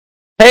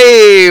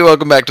Hey,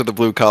 welcome back to the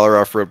Blue Collar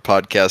Off-Road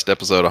Podcast,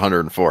 episode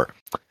 104.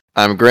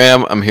 I'm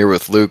Graham. I'm here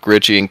with Luke,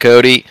 Richie, and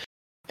Cody.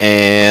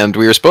 And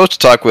we were supposed to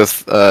talk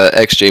with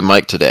XJ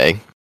Mike today,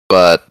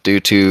 but due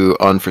to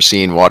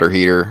unforeseen water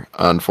heater,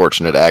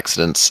 unfortunate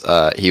accidents,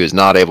 he was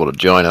not able to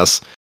join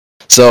us.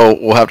 So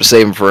we'll have to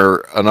save him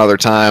for another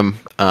time.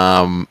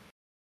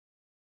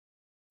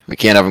 We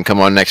can't have him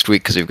come on next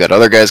week because we've got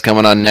other guys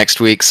coming on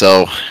next week.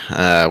 So,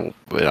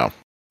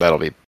 that'll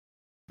be,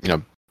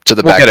 to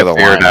the back of the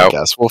line, I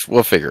guess.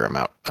 We'll figure him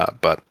out.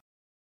 But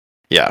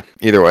yeah,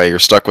 either way, you're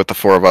stuck with the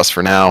four of us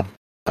for now,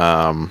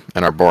 and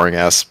our boring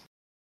ass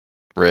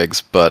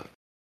rigs. But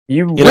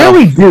you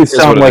really do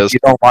sound like you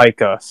don't like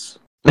us.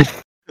 Point,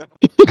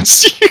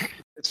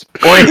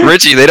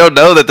 Richie. They don't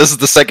know that this is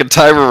the second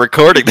time we're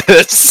recording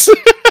this.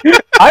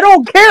 I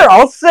don't care.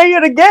 I'll say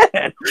it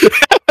again.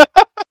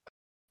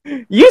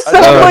 You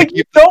sound like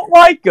you don't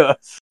like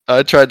us.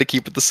 I tried to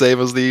keep it the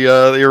same as the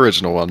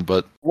original one,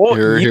 but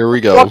here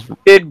we go.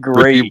 Did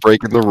great.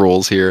 Breaking the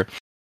rules here.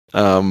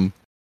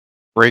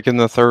 Breaking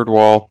the third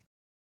wall.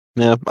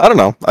 Yeah, I don't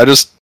know. I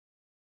just,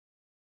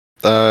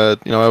 I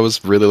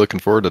was really looking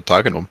forward to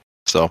talking to him.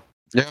 So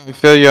yeah, I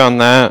feel you on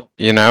that.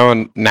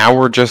 And now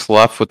we're just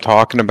left with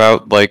talking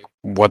about like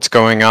what's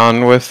going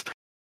on with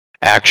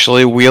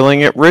actually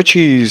wheeling at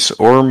Richie's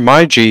or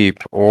my Jeep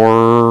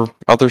or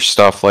other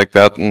stuff like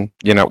that. And,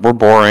 we're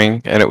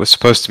boring, and it was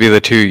supposed to be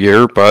the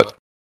 2-year, but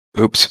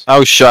oops.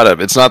 Oh, shut up.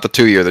 It's not the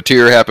 2-year. The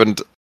 2-year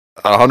happened,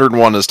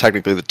 101 is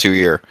technically the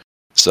 2-year.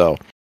 So,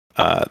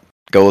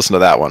 go listen to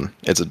that one.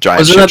 It's a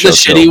giant Wasn't that the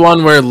shitty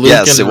one where Luke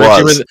and Richie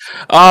was?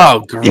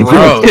 Oh,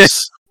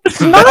 gross.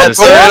 It's not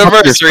the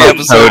anniversary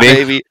episode,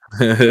 baby.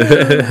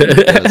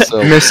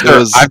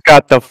 Mister, I've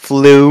got the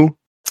flu.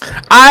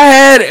 I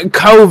had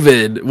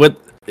COVID with,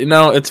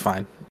 it's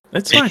fine.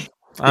 It's fine.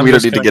 We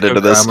don't need to get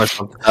into this.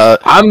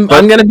 I'm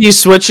gonna be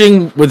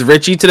switching with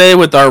Richie today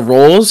with our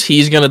roles.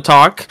 He's gonna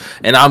talk,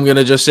 and I'm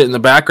gonna just sit in the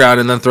background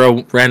and then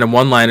throw random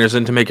one-liners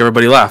in to make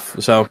everybody laugh.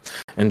 So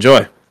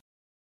enjoy.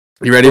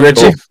 You ready,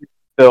 Richie?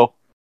 Phil.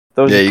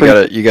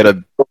 Yeah, you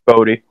gotta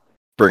Cody.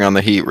 Bring on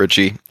the heat,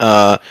 Richie.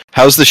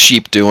 How's the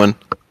sheep doing?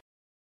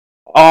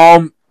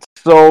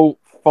 So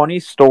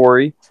funny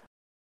story.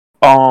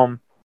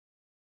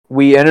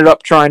 We ended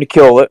up trying to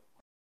kill it.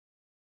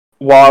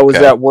 While I was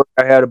at work,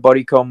 I had a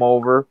buddy come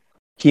over.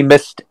 He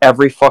missed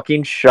every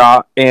fucking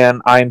shot,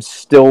 and I'm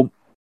still,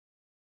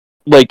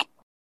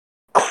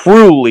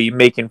 cruelly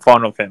making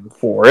fun of him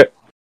for it.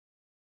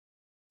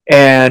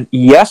 And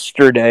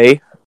yesterday,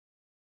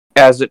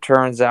 as it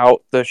turns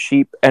out, the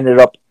sheep ended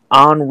up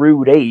on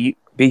Route 8,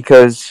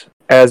 because,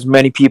 as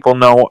many people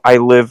know, I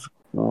live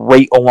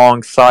right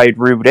alongside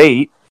Route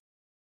 8,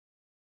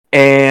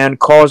 and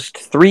caused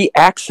 3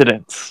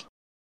 accidents.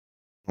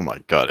 Oh my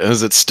god,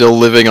 is it still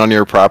living on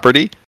your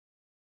property?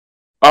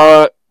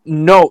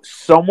 No,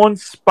 someone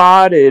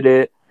spotted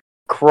it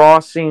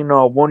crossing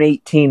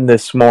 118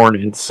 this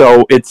morning,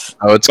 so it's...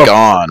 Oh, it's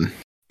gone.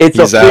 It's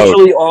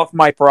officially off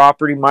my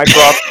property. My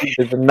property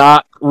does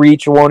not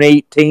reach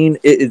 118.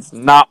 It is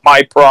not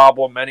my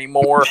problem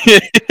anymore.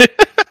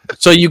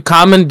 So you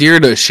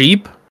commandeered a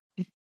sheep?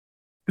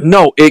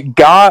 No, it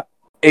got,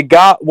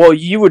 well,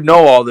 you would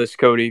know all this,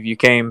 Cody, if you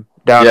came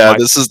down. Yeah,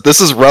 this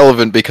is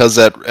relevant because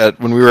at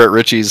when we were at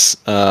Richie's,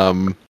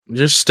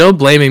 you're still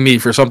blaming me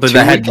for something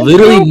that had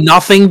literally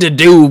nothing to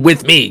do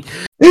with me.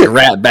 You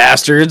rat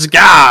bastards.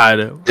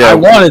 God, yeah, I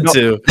wanted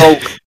to.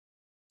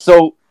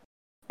 So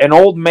an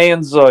old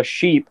man's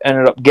sheep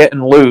ended up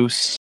getting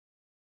loose,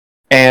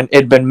 and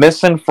it'd been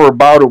missing for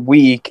about a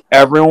week.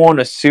 Everyone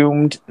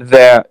assumed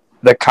that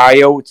the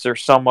coyotes or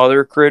some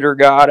other critter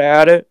got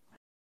at it,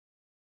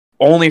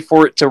 only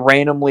for it to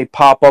randomly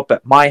pop up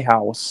at my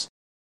house,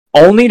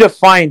 only to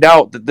find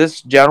out that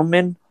this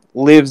gentleman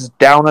lives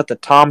down at the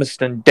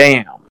Thomaston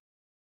Dam.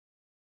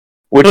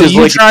 Which is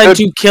you tried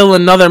to kill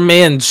another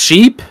man's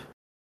sheep?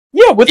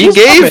 Yeah, with he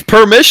gave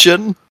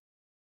permission.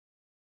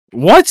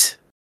 What?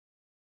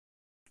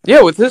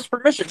 Yeah, with his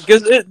permission,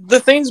 because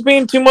the thing's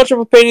being too much of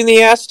a pain in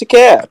the ass to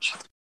catch.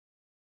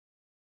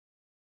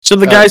 So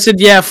the guy said,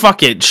 "Yeah,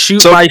 fuck it,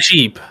 shoot my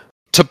sheep."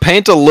 To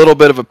paint a little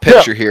bit of a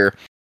picture here,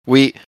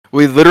 we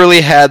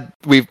literally had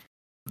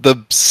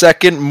the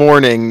second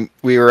morning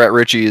we were at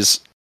Richie's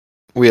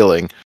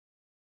wheeling.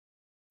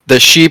 The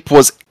sheep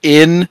was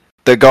in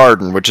the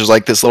garden, which is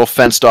like this little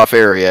fenced off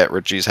area at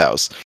Richie's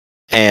house,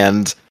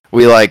 and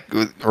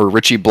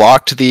Richie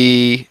blocked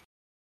the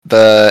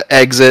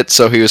exit,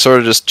 so he was sort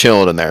of just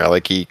chilling in there,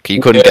 like he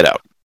couldn't get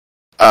out.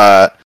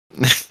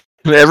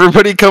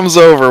 Everybody comes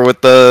over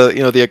with the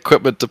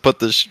equipment to put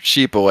the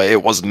sheep away.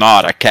 It was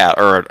not a cat,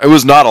 or it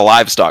was not a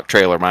livestock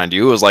trailer, mind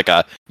you. It was like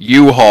a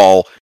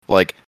U-Haul.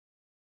 Like,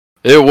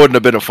 it wouldn't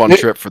have been a fun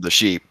trip for the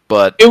sheep,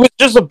 but it was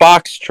just a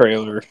box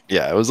trailer.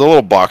 Yeah, it was a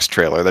little box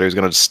trailer that he was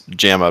going to just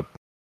jam a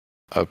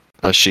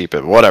sheep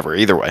in. Whatever.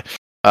 Either way,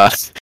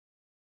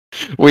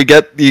 you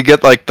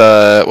get like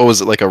what was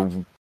it, like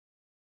a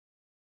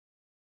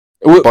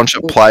bunch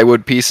of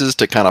plywood pieces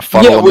to kind of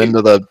funnel them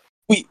into the.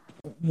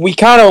 We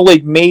kind of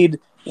like made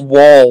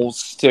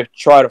walls to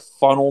try to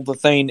funnel the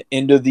thing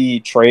into the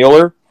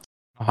trailer.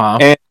 Uh-huh.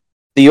 And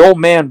the old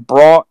man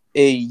brought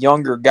a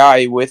younger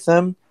guy with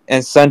him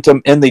and sent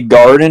him in the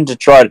garden to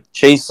try to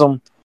chase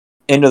him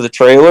into the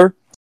trailer.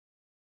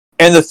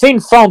 And the thing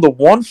found the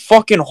one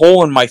fucking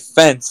hole in my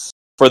fence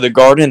for the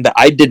garden that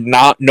I did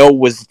not know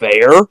was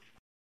there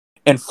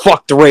and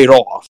fucked right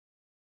off.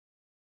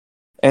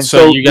 And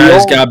so you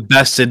guys got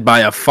bested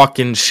by a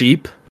fucking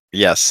sheep?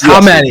 Yes. How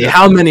many?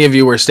 How many of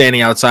you were standing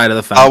outside of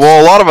the fence?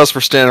 Well, a lot of us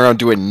were standing around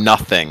doing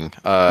nothing.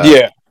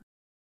 Yeah,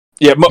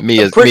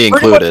 me pretty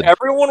included. Much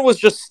everyone was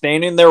just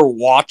standing there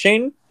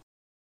watching,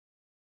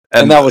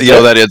 and that was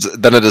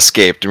then it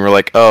escaped, and we're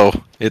like, oh,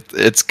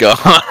 it's gone.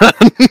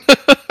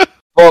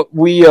 But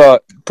we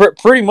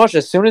pretty much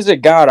as soon as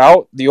it got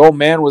out, the old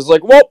man was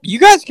like, "Well, you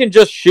guys can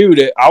just shoot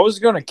it. I was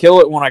gonna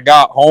kill it when I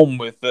got home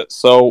with it,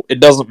 so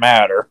it doesn't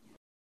matter."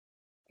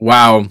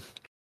 Wow.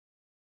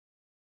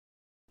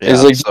 Yeah,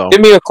 he's like,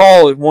 "Give me a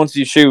call once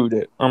you shoot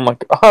it." I'm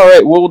like, "All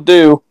right, we'll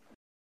do."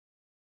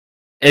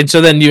 And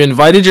so then you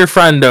invited your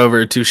friend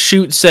over to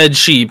shoot said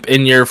sheep,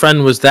 and your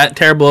friend was that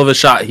terrible of a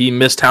shot. He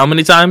missed how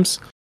many times?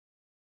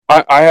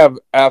 I have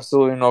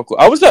absolutely no clue.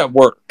 I was at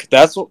work.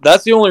 That's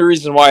the only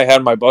reason why I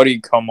had my buddy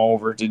come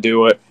over to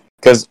do it,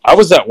 because I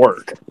was at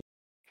work.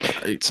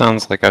 It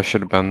sounds like I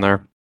should have been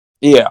there.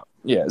 Yeah.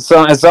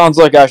 So it sounds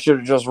like I should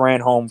have just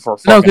ran home for.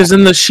 No, because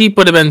then the sheep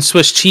would have been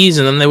Swiss cheese,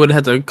 and then they would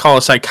have had to call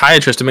a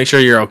psychiatrist to make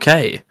sure you're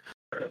okay.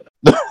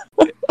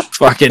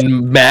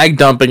 Fucking mag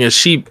dumping a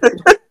sheep.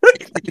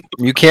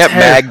 You can't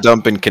mag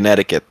dump in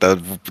Connecticut.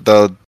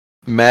 The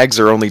mags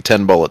are only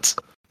 10 bullets.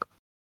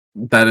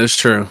 That is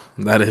true.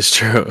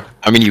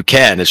 I mean, you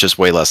can. It's just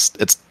way less.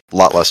 It's a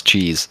lot less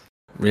cheese.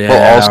 Yeah.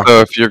 Well, also,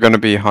 if you're going to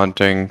be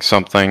hunting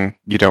something,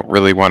 you don't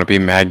really want to be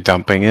mag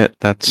dumping it.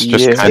 That's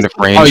just kind of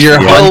range. Oh, you're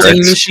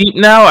hunting the sheep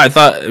now? I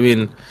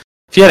mean,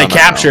 if you had to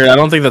capture it, I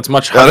don't think that's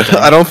much hunting.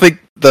 I don't think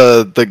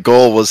the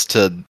goal was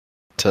to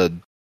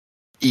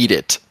eat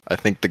it. I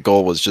think the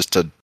goal was just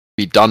to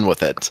be done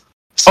with it.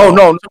 So, oh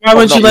no! Why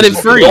wouldn't you let it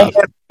free? I'm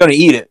gonna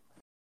eat it.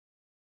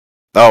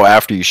 Oh,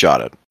 after you shot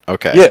it.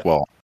 Okay. Yeah.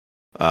 Well,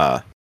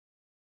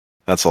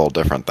 that's a little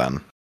different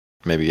then.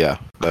 Maybe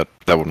that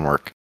wouldn't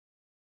work.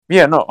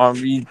 Yeah, no.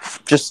 You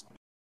just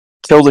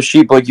kill the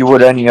sheep like you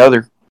would any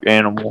other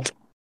animal.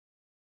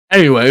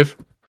 Anyway.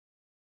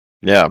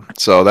 Yeah.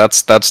 So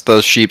that's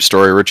the sheep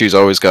story. Richie's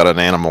always got an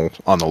animal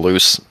on the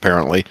loose,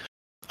 apparently.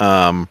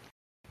 But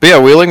yeah,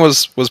 wheeling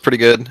was pretty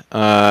good.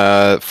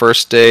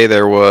 First day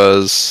there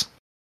was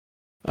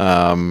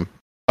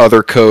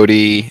other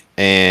Cody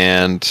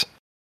and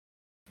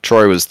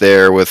Troy was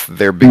there with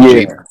their big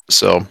Jeep.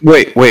 So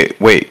wait.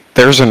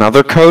 There's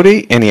another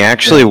Cody, and he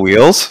actually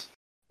wheels.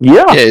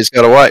 Yeah, he's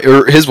got a Y.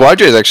 His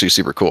YJ is actually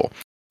super cool.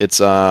 It's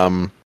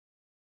nothing.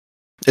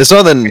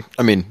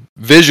 I mean,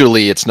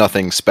 visually, it's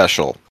nothing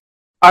special.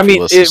 I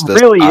mean, it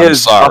really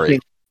is nothing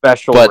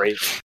special, but right?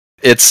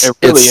 It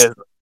really is.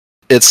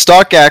 It's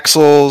stock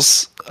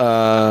axles,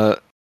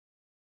 but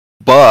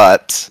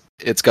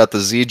it's got the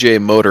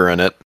ZJ motor in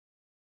it.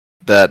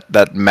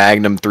 That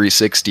Magnum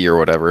 360 or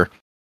whatever.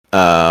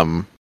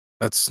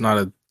 That's not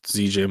a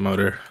ZJ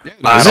motor.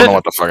 I don't know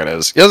what the fuck it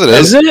is. Yes, it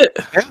is. Is it?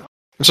 Yeah.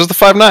 It's just the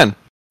 5.9.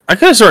 I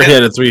could have sworn he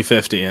had a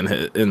 350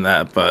 in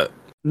that, but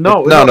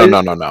no.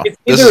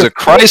 This is a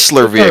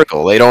Chrysler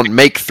vehicle. They don't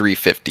make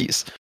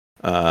 350s.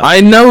 I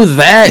know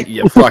that,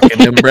 you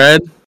fucking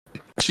inbred.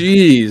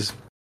 Jeez.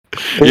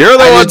 You're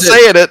the one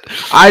saying it.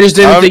 I just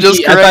didn't think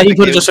I thought he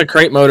put just a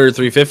crate motor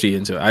 350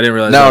 into it. I didn't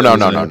realize.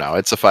 No.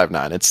 It's a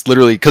 5.9. It's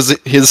literally because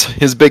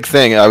his big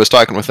thing. I was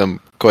talking with him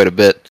quite a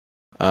bit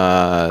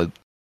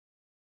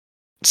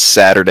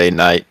Saturday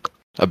night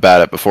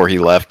about it before he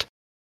left.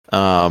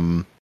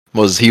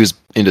 Was he was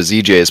into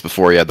ZJs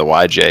before he had the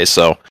YJ,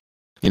 so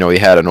he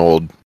had an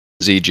old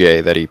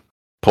ZJ that he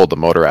pulled the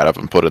motor out of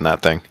and put in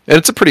that thing. And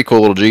it's a pretty cool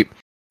little Jeep.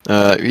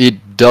 He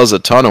does a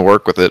ton of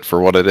work with it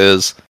for what it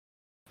is,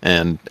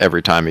 and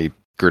every time he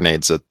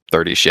grenades a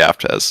 30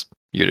 shaft as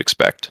you'd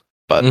expect.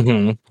 But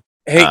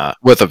hey,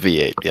 with a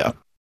V8, yeah.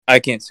 I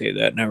can't say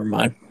that. Never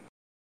mind.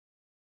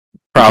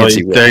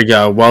 Probably. There you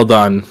go. Well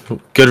done.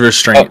 Good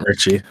restraint,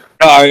 Richie.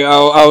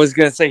 I was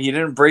gonna say he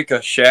didn't break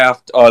a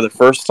shaft the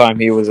first time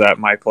he was at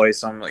my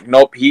place. I'm like,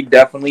 nope, he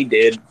definitely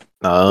did.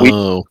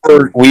 Oh,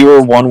 we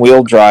were one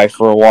wheel drive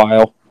for a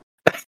while.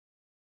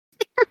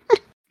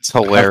 It's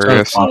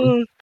hilarious.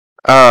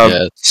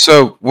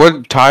 So what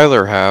did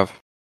Tyler have?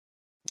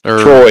 Or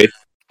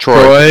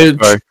Troy.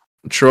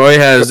 Troy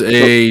has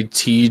a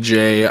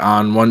TJ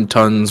on 1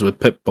 tons with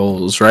pit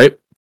bulls, right?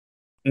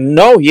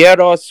 No, he had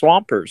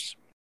Swampers.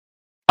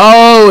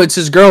 Oh, it's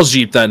his girl's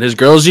Jeep then. His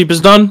girl's Jeep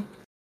is done?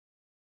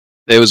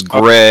 It was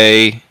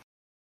gray.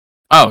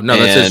 Oh, no,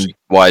 that's his.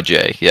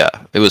 YJ, yeah.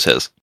 It was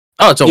his.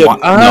 Oh, it's a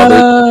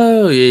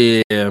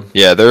yeah.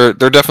 Yeah, they're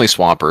definitely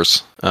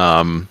Swampers.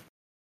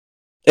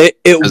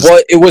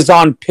 It was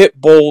on pit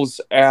bulls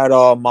at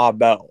Ma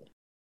Bell.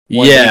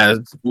 Yeah.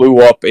 Blew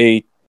up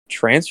a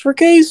transfer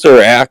case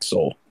or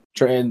axle?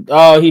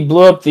 He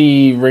blew up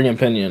the ring and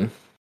pinion.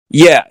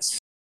 Yes.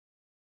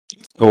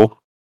 Cool.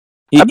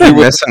 I've been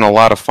missing a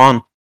lot of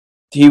fun.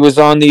 He was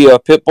on the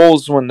pit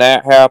bulls when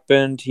that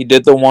happened. He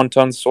did the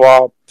 1-ton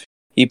swap.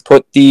 He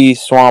put the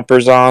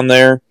swampers on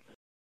there,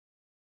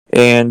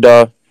 and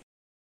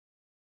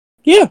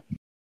yeah,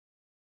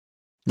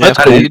 That's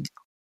cool.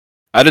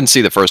 I didn't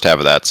see the first half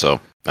of that, so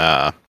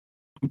that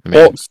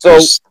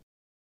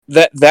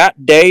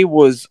day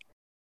was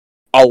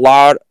a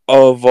lot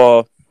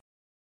of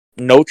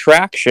no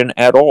traction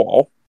at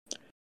all.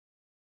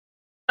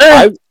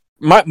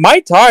 My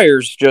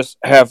tires just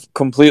have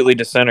completely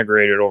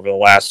disintegrated over the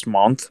last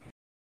month,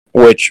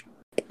 which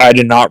I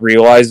did not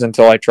realize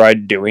until I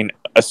tried doing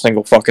a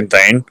single fucking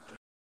thing.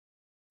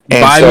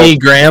 And Buy me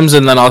grams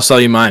and then I'll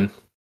sell you mine.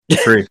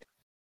 Free.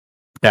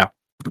 Yeah.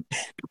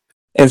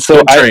 And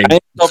so I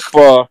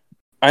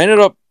ended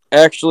up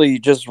actually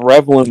just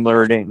rev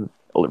limiting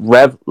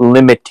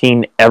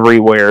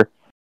everywhere.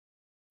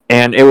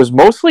 And it was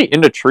mostly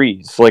into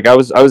trees. Like I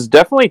was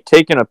definitely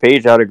taking a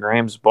page out of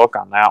Graham's book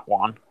on that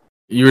one.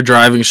 You were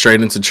driving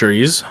straight into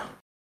trees?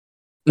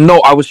 No,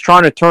 I was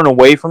trying to turn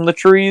away from the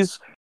trees,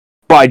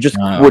 but I just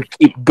would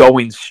keep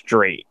going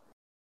straight.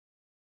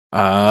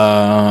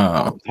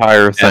 Tire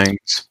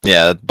things.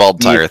 Yeah,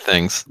 bald tire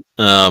things.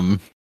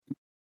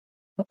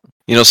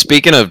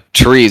 Speaking of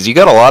trees, you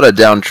got a lot of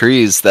down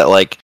trees that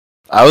like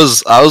I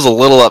was a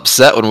little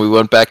upset when we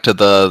went back to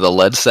the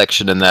lead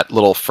section in that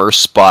little first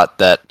spot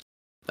that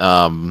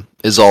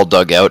is all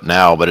dug out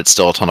now, but it's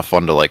still a ton of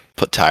fun to like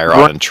put tire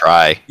on and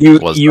try.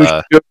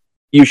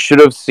 You should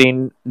have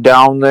seen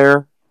down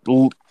there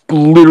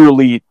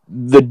literally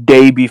the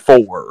day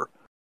before.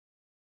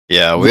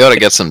 Yeah, we ought to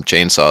get some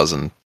chainsaws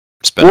and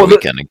spend the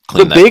weekend and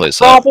clean that place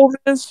The up. big problem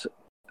is,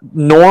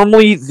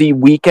 normally the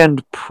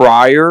weekend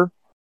prior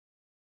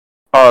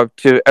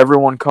to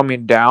everyone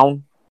coming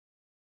down,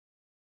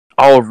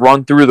 I'll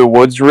run through the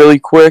woods really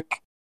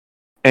quick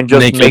and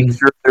just make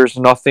sure there's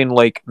nothing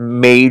like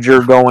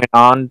major going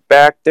on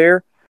back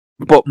there.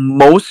 But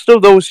most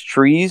of those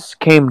trees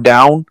came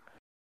down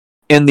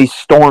in the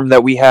storm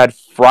that we had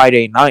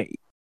Friday night.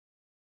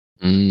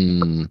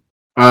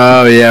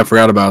 Oh yeah, I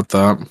forgot about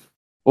that.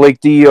 Like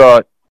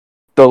the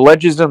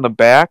ledges in the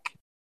back,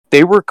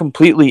 they were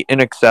completely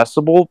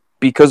inaccessible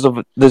because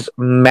of this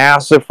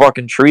massive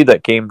fucking tree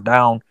that came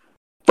down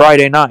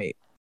Friday night.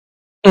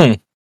 Yeah,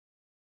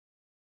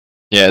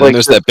 then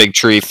there's that big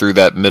tree through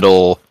that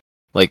middle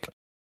like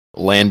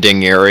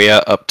landing area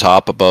up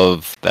top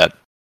above that.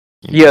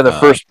 Yeah, the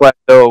first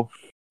plateau.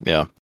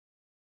 Yeah.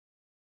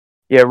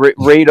 Yeah,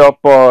 right up,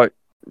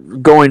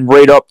 going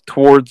right up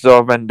towards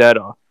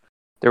Vendetta.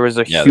 There was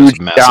a huge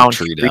massive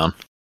tree down.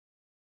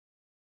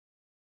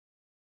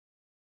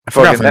 I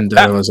forgot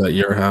Vendetta was at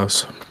your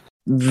house.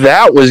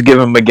 That was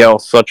giving Miguel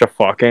such a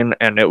fucking,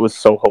 and it was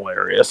so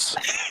hilarious.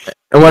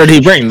 And what did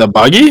he bring? The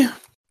buggy?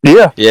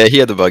 Yeah. Yeah, he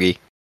had the buggy.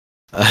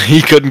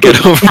 He couldn't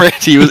get over it.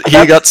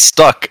 He got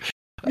stuck,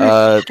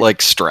 like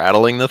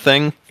straddling the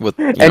thing with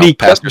he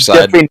kept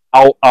dipping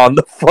out on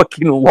the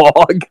fucking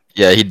log.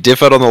 Yeah, he'd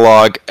diff out on the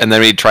log, and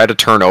then he'd try to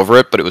turn over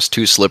it, but it was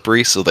too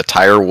slippery, so the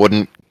tire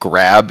wouldn't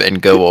grab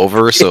and go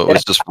over, so it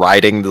was just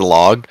riding the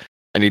log,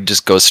 and he'd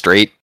just go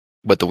straight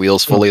with the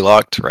wheels fully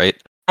locked, right?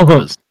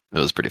 It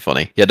was pretty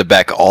funny. He had to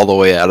back all the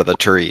way out of the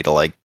tree to,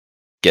 like,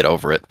 get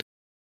over it.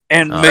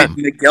 And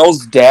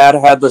Miguel's dad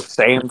had the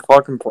same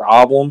fucking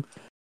problem,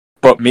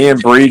 but me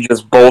and Bree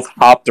just both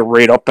hopped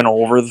right up and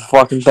over the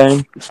fucking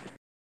thing.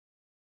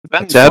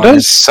 That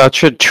is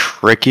such a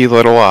tricky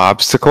little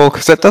obstacle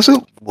because it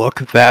doesn't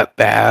look that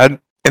bad,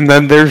 and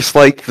then there's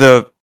like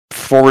the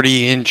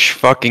 40-inch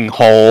fucking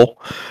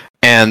hole,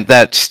 and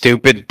that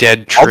stupid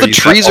dead tree. All the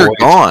trees are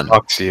gone.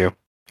 Fucks you.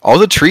 All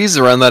the trees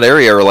around that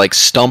area are like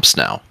stumps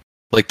now.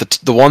 Like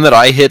the one that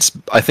I hit,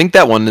 I think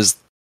that one is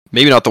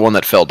maybe not the one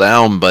that fell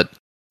down, but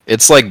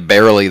it's like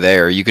barely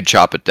there. You could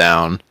chop it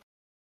down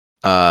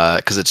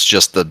because it's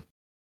just the.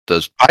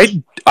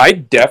 I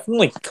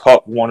definitely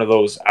cut one of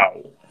those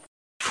out.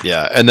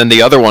 Yeah, and then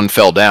the other one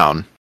fell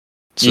down.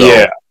 So,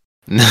 yeah.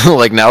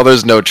 Like now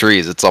there's no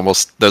trees. It's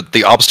almost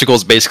the obstacle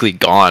is basically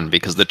gone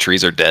because the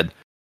trees are dead.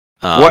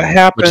 What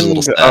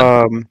happened?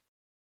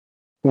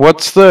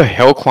 What's the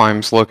hill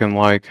climbs looking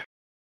like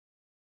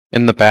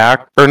in the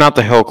back? Or not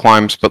the hill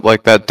climbs, but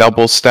like that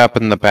double step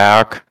in the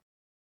back.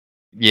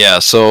 Yeah,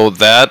 so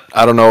that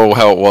I don't know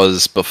how it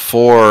was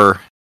before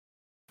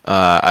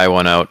I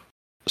went out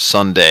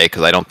Sunday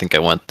because I don't think I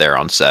went there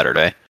on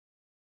Saturday.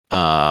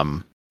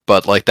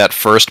 But like that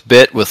first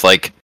bit with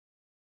like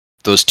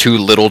those two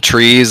little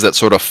trees that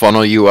sort of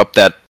funnel you up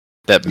that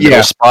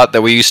middle spot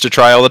that we used to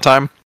try all the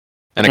time.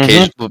 And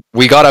occasionally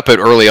we got up it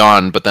early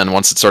on, but then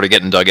once it started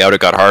getting dug out, it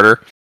got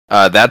harder.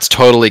 That's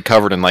totally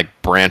covered in like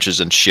branches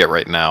and shit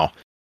right now.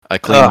 I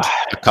cleaned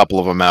a couple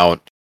of them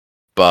out,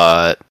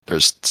 but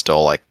there's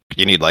still like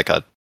you need like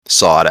a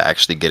saw to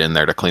actually get in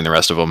there to clean the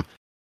rest of them.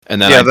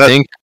 And then I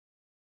think.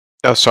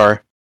 Oh, sorry.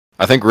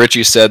 I think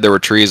Richie said there were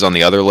trees on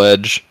the other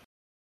ledge.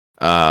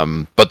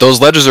 But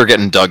those ledges are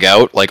getting dug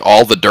out. Like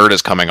all the dirt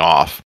is coming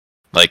off.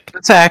 Like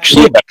that's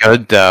actually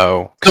good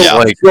though.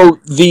 So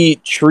the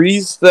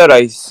trees that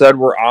I said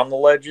were on the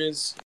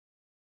ledges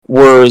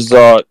was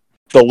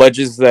the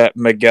ledges that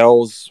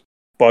Miguel's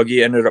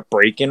buggy ended up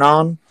breaking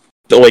on,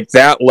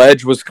 that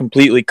ledge was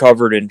completely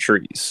covered in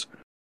trees.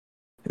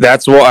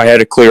 That's what I had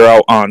to clear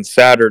out on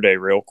Saturday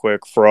real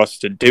quick for us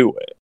to do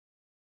it.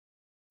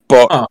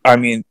 But I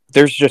mean,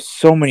 there's just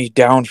so many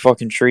down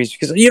fucking trees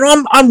because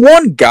I'm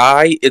one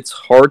guy. It's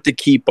hard to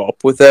keep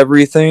up with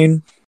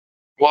everything.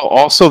 Well,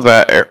 also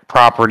that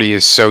property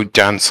is so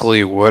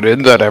densely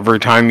wooded that every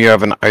time you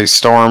have an ice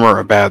storm or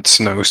a bad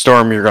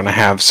snowstorm, you're going to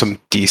have some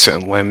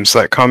decent limbs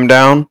that come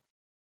down.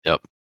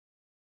 Yep.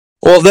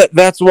 Well,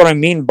 that's what I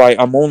mean by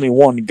I'm only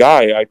one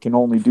guy. I can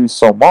only do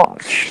so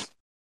much.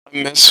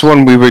 I miss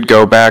when we would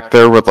go back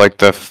there with like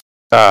the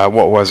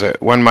what was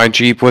it? When my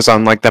Jeep was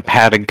on like the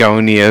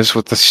Patagonias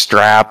with the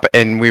strap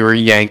and we were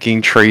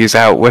yanking trees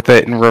out with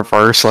it in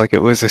reverse like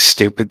it was a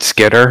stupid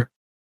skidder.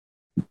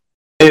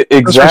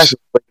 Exactly.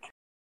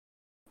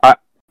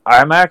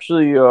 I'm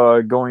actually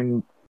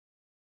going.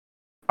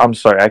 I'm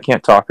sorry, I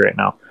can't talk right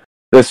now.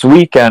 This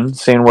weekend,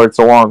 seeing where it's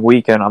a long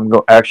weekend, I'm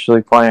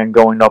actually planning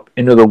going up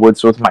into the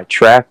woods with my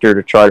tractor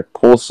to try to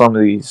pull some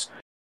of these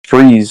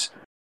trees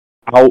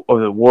out of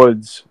the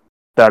woods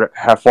that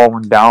have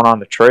fallen down on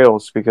the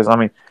trails. Because I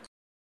mean,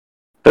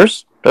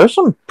 there's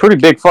some pretty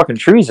big fucking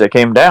trees that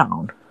came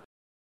down.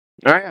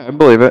 Oh yeah, I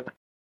believe it.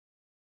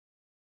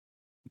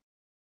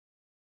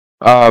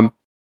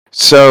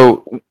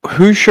 So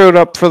who showed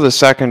up for the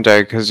second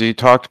day? Because you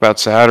talked about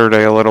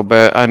Saturday a little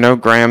bit. I know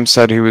Graham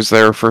said he was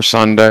there for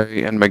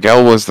Sunday, and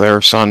Miguel was there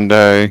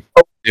Sunday.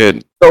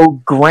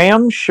 So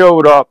Graham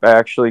showed up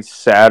actually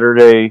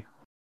Saturday,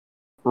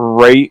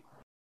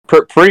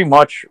 pretty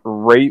much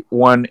right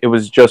when it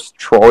was just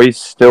Troy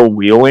still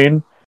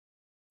wheeling,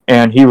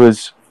 and he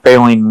was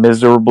failing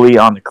miserably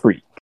on the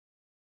creek.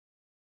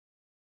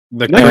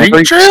 The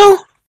creek trail?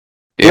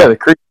 Yeah,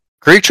 the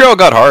Creek trail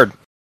got hard.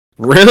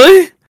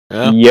 Really?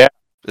 Yeah.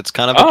 It's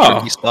kind of a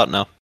tricky spot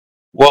now.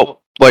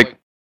 Well, the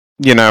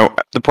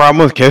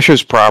problem with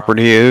Kish's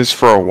property is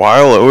for a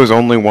while it was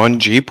only one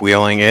Jeep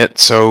wheeling it,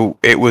 so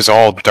it was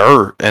all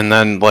dirt. And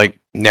then,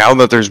 now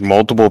that there's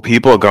multiple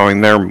people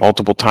going there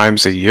multiple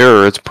times a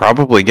year, it's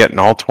probably getting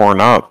all torn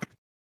up.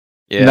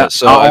 Yeah,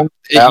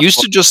 it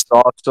used to just...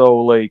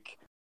 Also,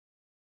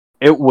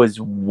 it was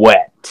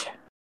wet.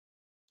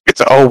 It's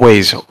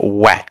always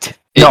wet.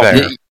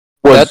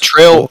 That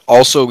trail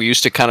also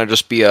used to kind of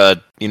just be it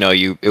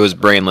was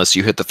brainless.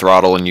 You hit the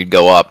throttle and you'd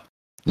go up.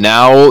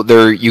 Now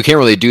you can't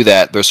really do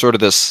that. There's sort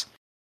of this,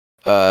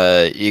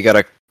 you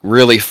gotta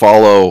really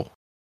follow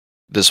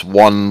this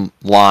one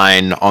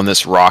line on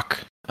this rock.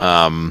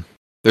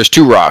 There's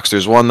two rocks.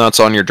 There's one that's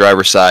on your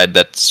driver's side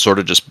that's sort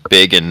of just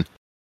big and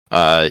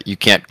you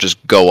can't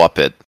just go up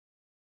it.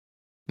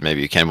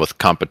 Maybe you can with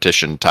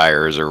competition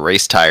tires or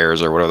race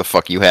tires or whatever the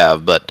fuck you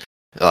have, but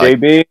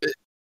JB.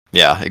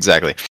 Yeah,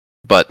 exactly.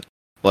 But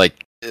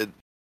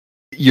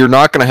you're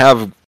not going to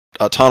have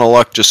a ton of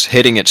luck just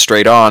hitting it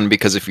straight on,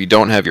 because if you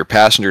don't have your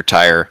passenger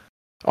tire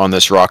on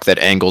this rock that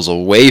angles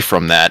away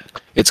from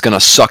that, it's going to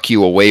suck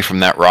you away from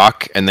that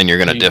rock, and then you're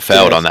going to diff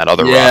out on that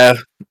other rock.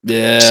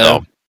 Yeah.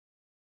 So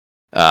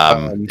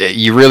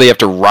you really have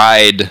to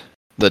ride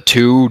the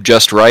two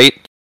just right,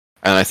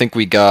 and I think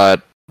we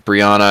got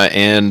Brianna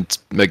and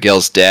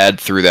Miguel's dad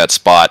through that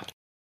spot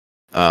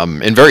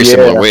in very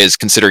similar ways,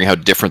 considering how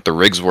different the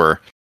rigs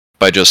were,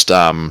 by just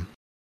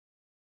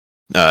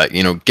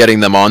getting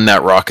them on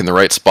that rock in the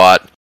right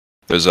spot.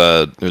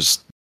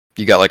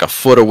 You got like a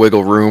foot of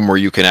wiggle room where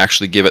you can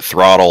actually give it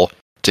throttle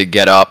to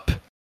get up,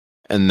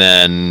 and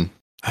then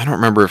I don't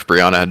remember if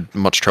Brianna had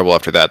much trouble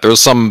after that. There was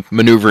some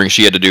maneuvering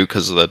she had to do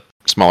because of the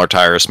smaller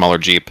tires, smaller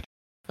Jeep.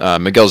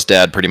 Miguel's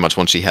dad, pretty much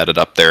once he had it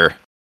up there,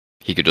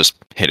 he could just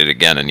hit it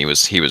again and he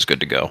was good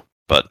to go.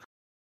 But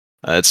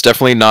it's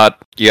definitely not.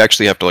 You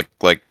actually have to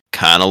like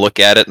kind of look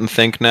at it and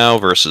think now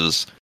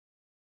versus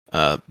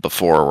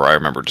before, where I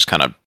remember just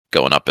kind of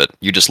going up it.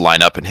 You just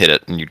line up and hit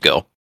it and you'd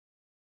go.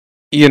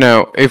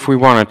 If we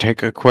want to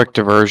take a quick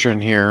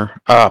diversion here,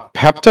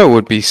 Pepto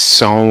would be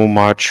so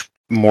much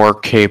more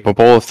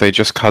capable if they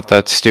just cut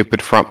that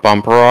stupid front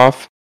bumper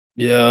off.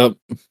 Yep.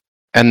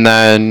 And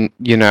then,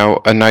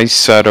 a nice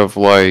set of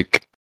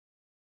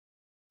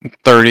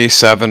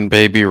 37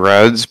 baby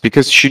reds,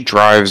 because she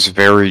drives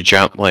very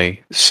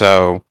gently.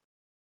 So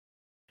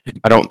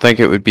I don't think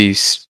it would be,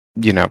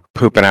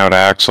 pooping out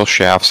axle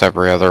shafts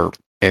every other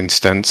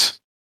instance.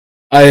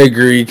 I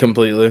agree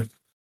completely.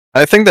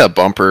 I think that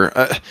bumper,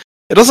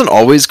 it doesn't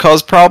always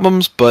cause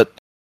problems, but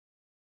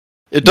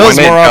it does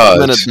more often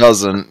than it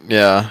doesn't.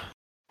 Yeah.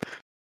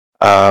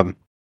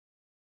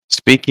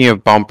 Speaking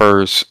of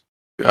bumpers,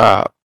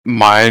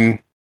 mine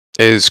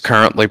is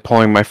currently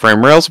pulling my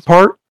frame rails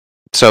apart,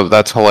 so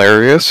that's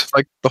hilarious.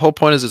 The whole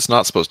point is it's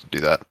not supposed to do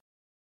that.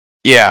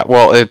 Yeah,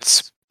 well,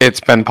 it's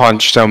been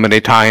punched so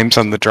many times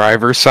on the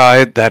driver's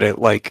side that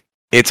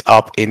it's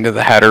up into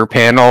the header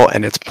panel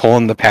and it's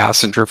pulling the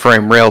passenger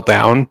frame rail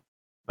down.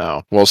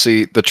 Oh, well,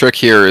 see, the trick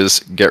here is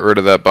get rid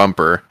of that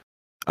bumper,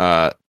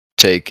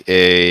 take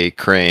a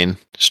crane,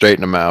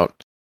 straighten them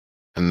out,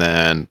 and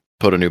then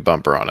put a new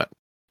bumper on it,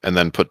 and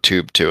then put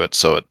tube to it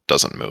so it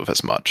doesn't move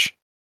as much.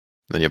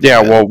 Then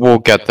Yeah, well, we'll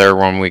get there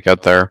when we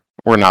get there.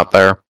 We're not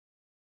there.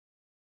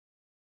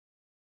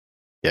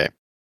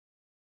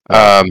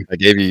 I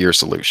gave you your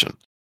solution.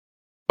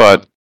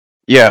 But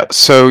yeah,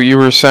 so you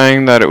were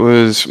saying that it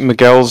was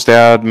Miguel's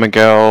dad,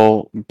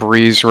 Miguel,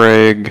 Breeze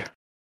Rig,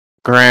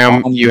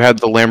 Graham. You had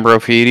the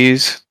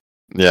Lambrofidis.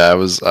 Yeah, I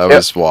was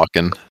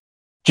walking.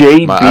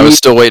 JB. I was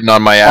still waiting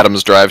on my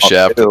Adams drive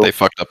shaft that they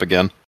fucked up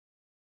again.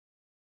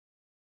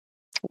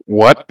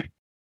 What?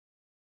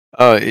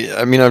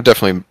 I mean, I've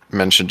definitely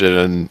mentioned it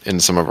in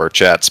some of our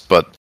chats,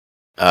 but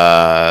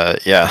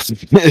yeah,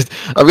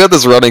 I've got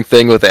this running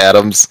thing with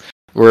Adams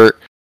where,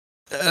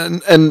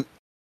 and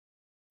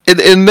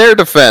in their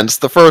defense,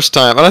 the first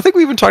time, and I think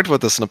we even talked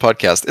about this in a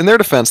podcast. In their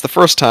defense, the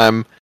first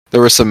time there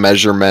were some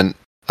measurement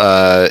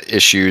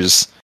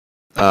issues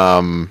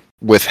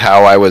with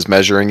how I was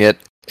measuring it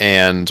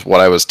and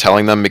what I was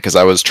telling them, because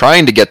I was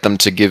trying to get them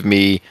to give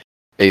me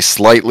a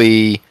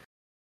slightly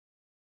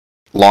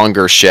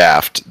longer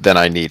shaft than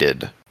I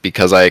needed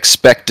because I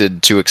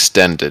expected to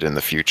extend it in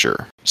the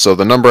future. So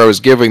the number I was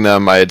giving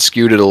them, I had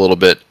skewed it a little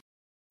bit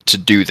to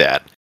do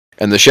that.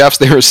 And the shafts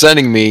they were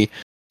sending me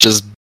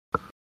just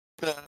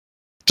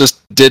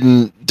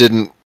didn't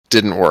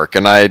work.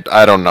 And I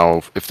don't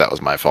know if that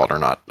was my fault or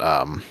not.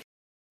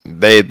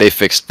 They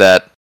fixed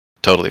that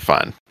totally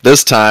fine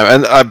this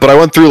time. But I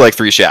went through like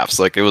 3 shafts.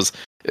 Like it was,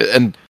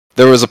 and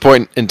there was a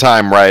point in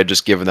time where I had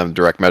just given them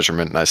direct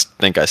measurement, and I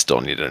think I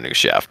still needed a new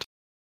shaft.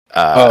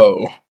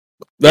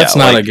 That's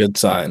not a good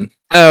sign.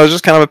 It was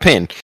just kind of a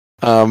pain.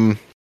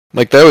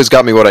 Like they always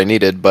got me what I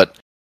needed, but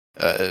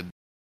I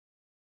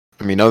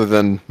mean, other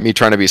than me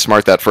trying to be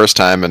smart that first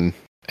time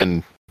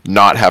and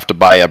not have to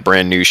buy a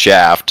brand new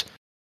shaft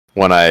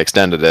when I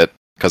extended it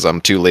because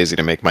I'm too lazy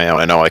to make my own.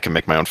 I know I can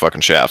make my own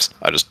fucking shafts.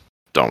 I just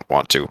don't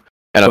want to.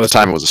 And at the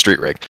time, it was a street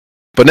rig.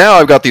 But now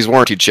I've got these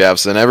warranted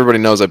shafts, and everybody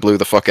knows I blew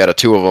the fuck out of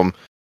 2 of them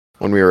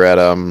when we were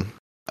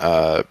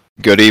at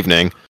Good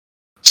Evening.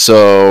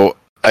 So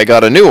I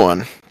got a new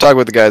one. Talked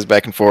with the guys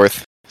back and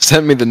forth.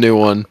 Sent me the new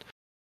one,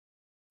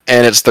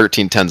 and it's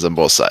 1310s on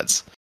both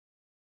sides.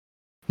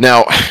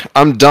 Now,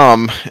 I'm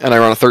dumb, and I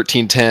run a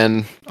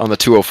 1310 on the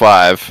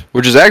 205,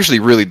 which is actually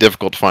really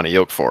difficult to find a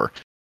yoke for.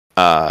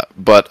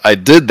 But I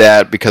did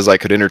that because I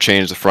could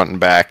interchange the front and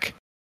back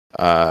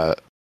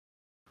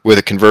with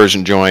a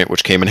conversion joint,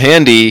 which came in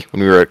handy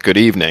when we were at Good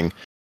Evening.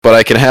 But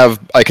I can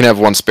have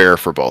one spare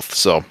for both.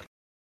 So,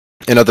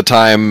 and at the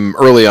time,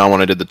 early on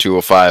when I did the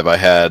 205, I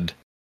had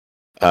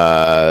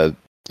the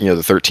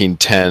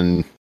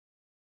 1310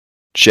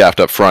 shaft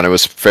up front. It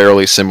was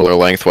fairly similar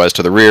lengthwise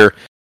to the rear.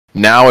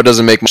 Now it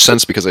doesn't make much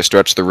sense because I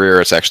stretched the rear.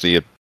 It's actually,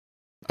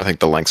 I think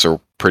the lengths are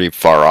pretty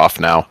far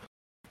off now.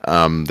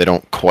 They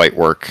don't quite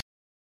work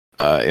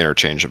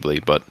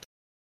interchangeably, but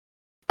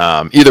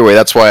either way,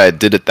 that's why I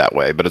did it that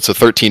way. But it's a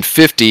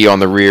 1350 on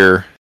the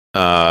rear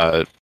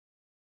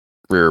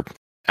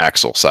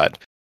axle side.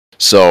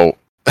 So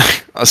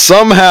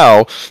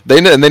somehow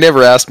they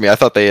never asked me. I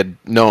thought they had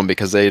known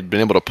because they had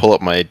been able to pull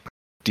up my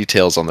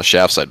details on the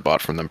shafts I'd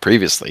bought from them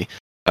previously,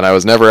 and I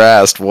was never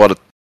asked what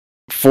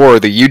for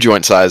the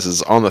U-joint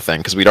sizes on the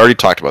thing because we'd already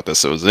talked about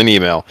this. It was an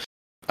email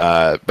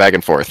back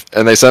and forth,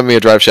 and they sent me a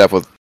drive shaft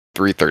with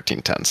 3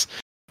 1310s.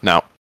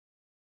 Now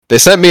they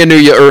sent me a new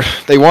yoke, or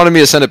they wanted me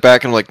to send it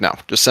back, and I'm like, no,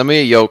 just send me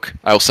a yoke.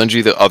 I'll send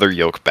you the other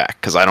yoke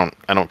back because I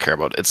don't care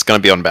about it. It's gonna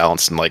be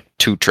unbalanced in like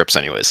 2 trips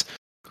anyways.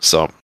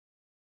 So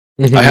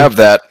I have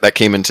that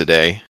came in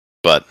today,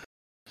 but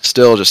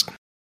still just.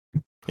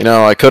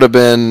 I could have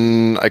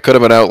been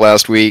out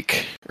last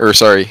week, or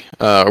sorry,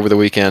 over the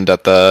weekend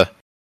at the,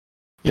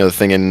 the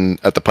thing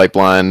at the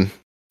pipeline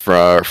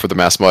for the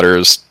Mass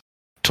Mutters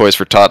Toys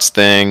for Tots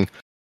thing,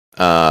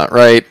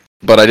 right?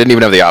 But I didn't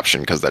even have the option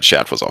because that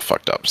shaft was all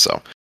fucked up.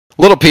 So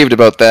a little peeved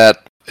about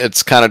that.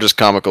 It's kind of just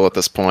comical at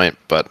this point,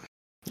 but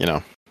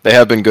they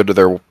have been good to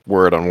their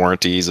word on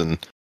warranties, and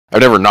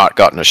I've never not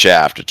gotten a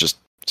shaft. It just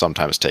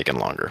sometimes taken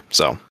longer.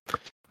 So.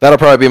 That'll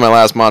probably be my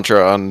last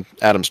mantra on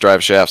Adams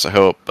drive shafts, I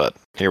hope, but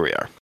here we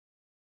are.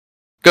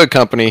 Good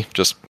company,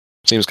 just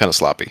seems kind of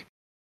sloppy.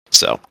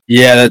 So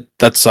yeah,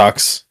 that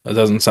sucks. That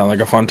doesn't sound like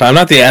a fun time.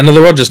 Not the end of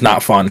the world, just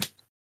not fun.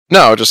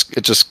 No, it just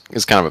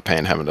is kind of a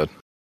pain having to.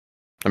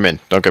 I mean,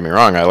 don't get me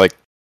wrong, I like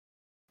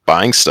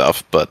buying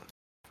stuff, but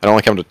I don't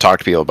like having to talk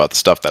to people about the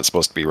stuff that's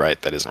supposed to be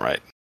right that isn't right.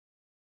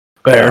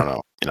 Fair. I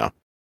don't know,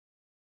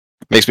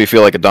 Makes me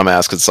feel like a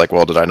dumbass because it's like,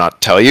 well, did I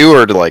not tell you,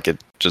 or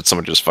did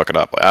someone just fuck it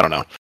up? I don't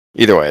know.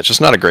 Either way, it's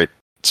just not a great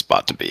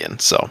spot to be in,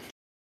 so.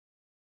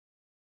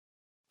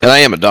 And I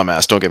am a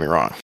dumbass, don't get me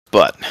wrong.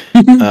 But,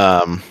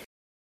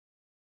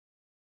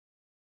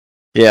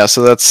 yeah,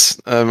 so that's,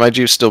 my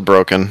Jeep's still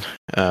broken.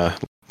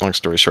 Long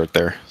story short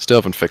there. Still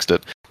haven't fixed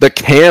it. The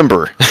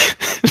camber!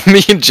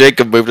 Me and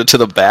Jacob moved it to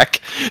the back,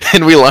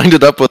 and we lined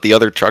it up with the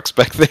other trucks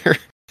back there.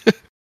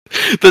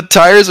 The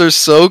tires are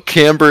so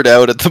cambered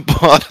out at the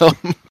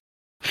bottom.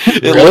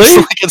 It looks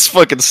like it's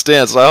fucking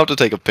stands, so I'll have to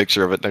take a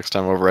picture of it next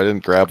time over. I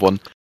didn't grab one.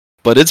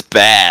 but it's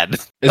bad.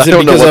 Is it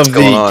because of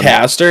the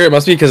caster? It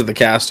must be because of the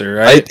caster,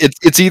 right?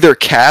 It's either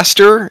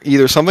caster,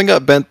 either something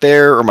got bent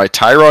there, or my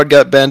tie rod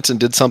got bent and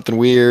did something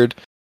weird.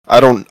 I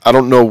don't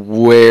know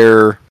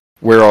where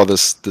all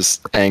this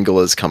angle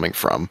is coming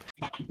from.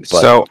 But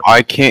So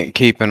I can't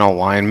keep an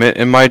alignment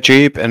in my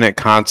Jeep, and it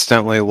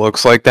constantly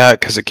looks like that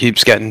because it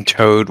keeps getting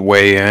towed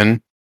way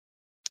in.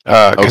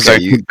 Because okay, I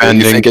you keep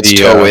bending think it's the,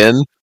 toe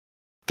in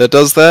that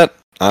does that?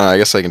 I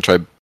guess I can try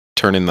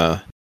turning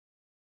the.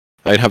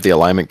 I'd have the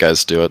alignment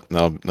guys do it.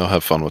 They'll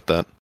have fun with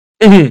that.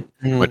 I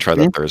might try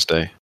that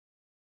Thursday.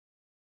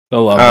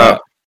 They'll love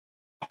that.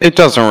 It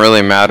doesn't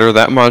really matter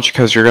that much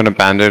because you're going to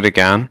bend it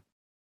again.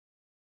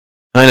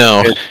 I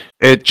know.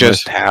 It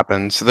just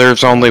happens.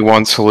 There's only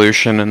one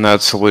solution, and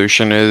that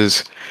solution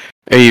is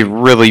a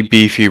really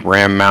beefy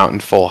Ram mount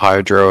and full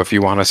hydro if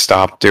you want to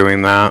stop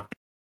doing that.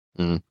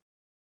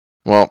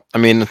 Well, I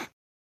mean,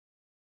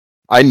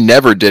 I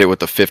never did it with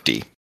the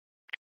 50.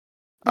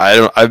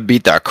 I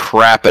beat the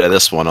crap out of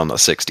this one on the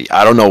 60.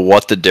 I don't know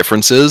what the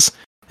difference is.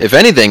 If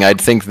anything, I'd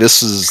think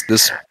this.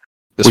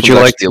 Would you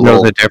like to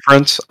know the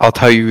difference? I'll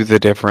tell you the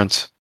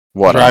difference.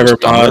 What? Driver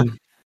mod.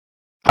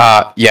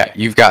 Yeah,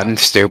 you've gotten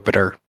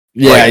stupider.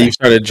 Yeah, you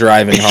started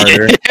driving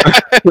harder.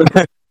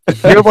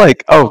 You're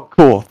like, oh,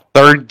 cool.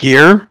 Third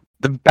gear?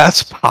 The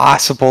best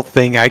possible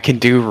thing I can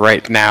do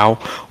right now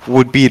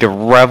would be to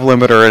rev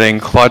limiter it and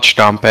clutch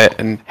dump it.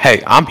 And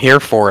hey, I'm here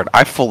for it.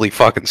 I fully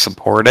fucking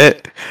support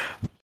it.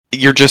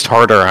 You're just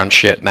harder on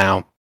shit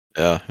now.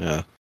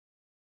 Yeah.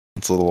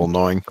 It's a little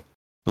annoying.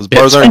 Those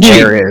bars aren't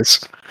cheap.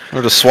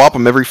 Or to swap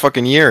them every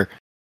fucking year.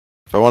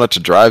 If I wanted to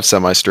drive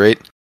semi-straight.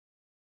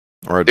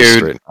 Or I'd just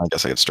straighten. I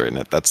guess I could straighten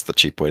it. That's the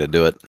cheap way to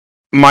do it.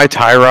 My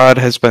tie rod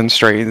has been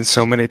straightened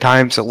so many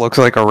times it looks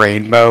like a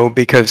rainbow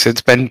because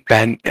it's been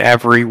bent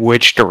every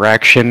which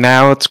direction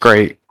now. It's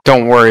great.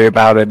 Don't worry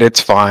about it. It's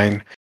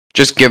fine.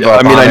 Just give up.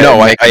 I mean, on I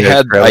know. it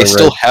I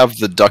still have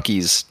the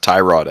Ducky's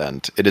tie rod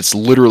end. It's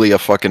literally a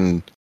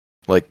fucking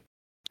like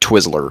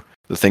Twizzler.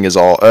 The thing is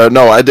all.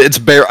 No, I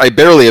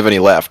barely have any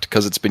left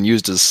because it's been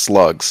used as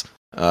slugs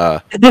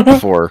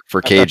for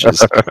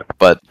cages.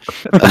 But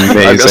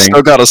I've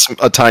still got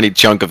a tiny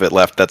chunk of it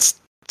left.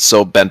 That's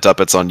so bent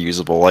up it's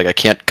unusable. Like I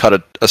can't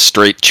cut a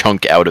straight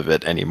chunk out of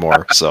it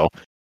anymore. So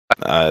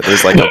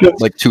there's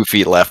like 2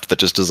 feet left that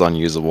just is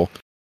unusable.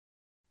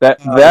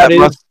 That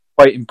is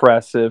quite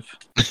impressive.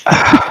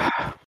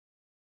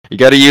 You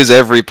got to use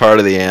every part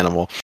of the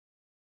animal.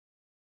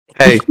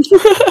 Hey,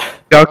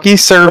 Ducky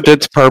served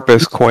its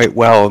purpose quite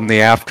well in the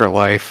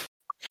afterlife.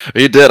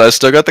 He did. I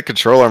still got the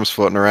control arms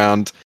floating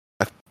around.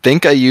 I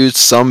think I used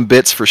some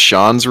bits for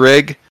Sean's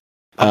rig.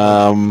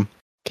 Can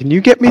you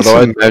get me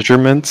some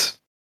measurements?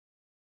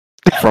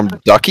 From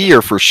Ducky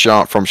or from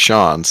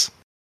Sean's?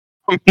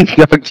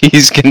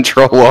 Ducky's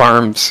control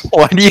arms.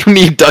 Why do you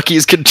need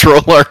Ducky's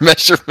control arm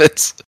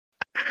measurements?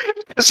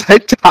 Because I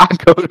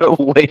tacoed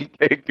a lake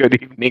at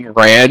Good Evening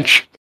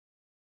Ranch.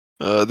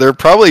 They're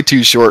probably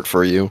too short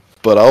for you,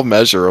 but I'll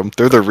measure them.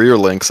 They're the rear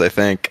links, I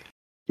think.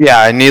 Yeah,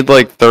 I need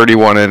like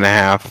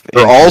 31.5.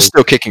 They're all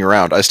still kicking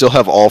around. I still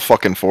have all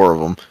fucking 4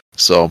 of them.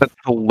 So that's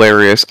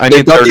hilarious.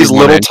 They've got these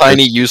little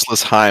tiny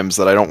useless Heims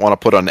that I don't want to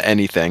put on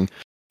anything.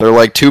 They're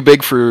like too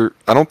big for.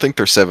 I don't think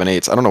they're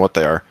 7/8. I don't know what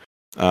they are.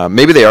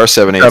 Maybe they are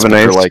 7/8. But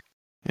they're like,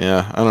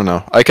 yeah, I don't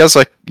know. I guess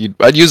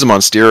I'd use them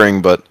on steering,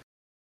 but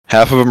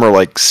half of them are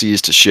like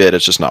C's to shit.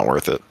 It's just not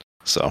worth it.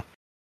 So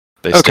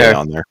they stay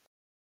on there.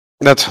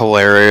 That's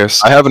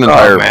hilarious. I have an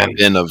entire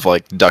bin of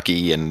like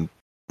Ducky and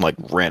like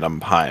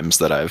random Heims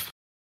that I've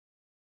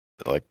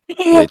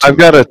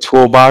got a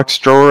toolbox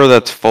drawer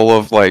that's full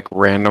of like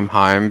random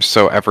Heims,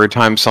 so every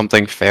time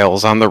something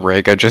fails on the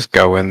rig I just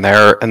go in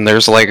there and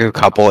there's like a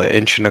couple of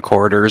 1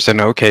 1/4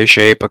 in okay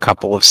shape, a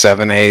couple of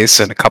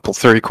 7/8 and a couple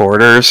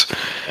 3/4.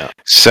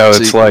 So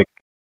it's like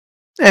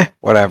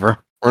whatever.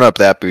 We're not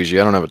that bougie.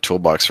 I don't have a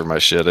toolbox for my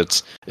shit.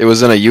 It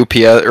was in a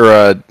UPS or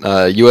a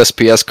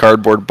USPS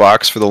cardboard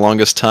box for the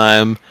longest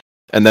time,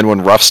 and then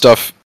when Rough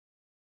Stuff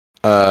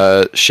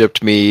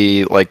shipped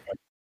me 14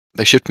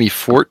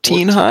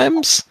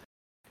 Heims,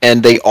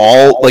 and they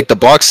all like the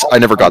box. I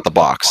never got the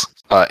box.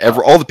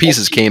 All the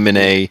pieces came in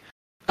a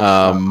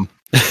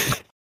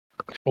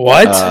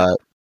what?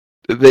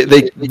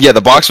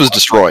 The box was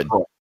destroyed.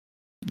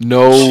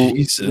 No,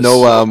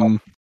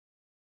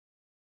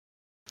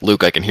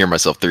 Luke, I can hear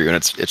myself through you, and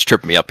it's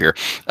tripping me up here.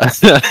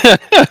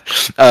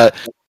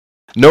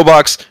 No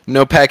box,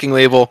 no packing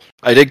label.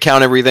 I did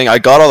count everything. I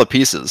got all the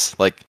pieces.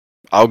 Like,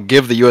 I'll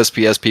give the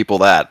USPS people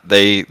that.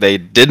 They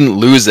didn't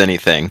lose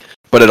anything,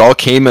 but it all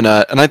came in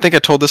and I think I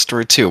told this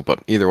story too, but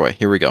either way,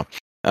 here we go.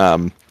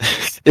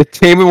 It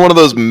came in one of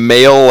those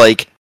mail,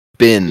 like,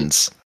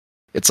 bins.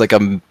 It's like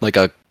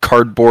a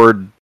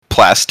cardboard,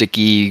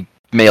 plasticky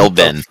mail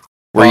bin.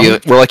 Where you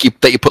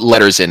put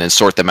letters in and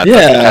sort them at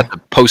the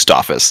post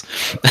office.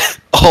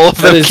 All of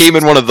them came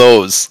in one of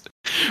those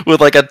with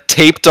like a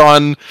taped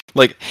on,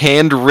 like,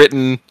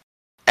 handwritten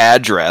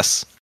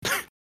address.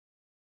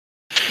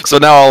 So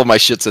now all of my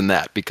shit's in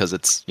that because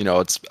it's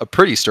it's a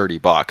pretty sturdy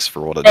box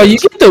for what it is. Oh, you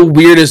get the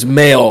weirdest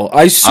mail.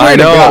 I swear I to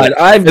know. God,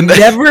 I've And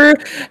never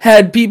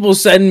had people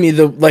send me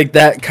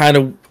that kind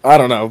of, I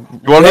don't know.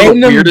 You want to know the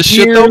random weirdest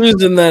shit though?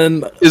 beers and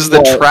then Is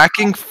the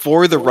tracking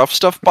for the rough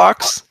stuff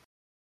box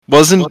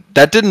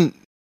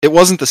it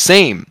wasn't the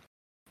same.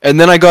 And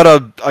then I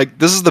got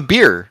this is the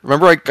beer.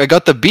 Remember I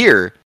got the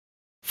beer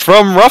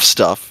from Rough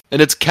Stuff,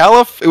 and it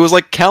was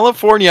like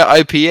California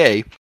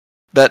IPA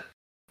that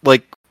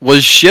like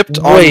was shipped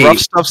on Rough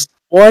Stuff's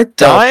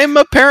dime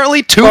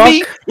apparently to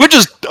me, which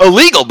is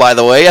illegal, by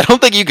the way. I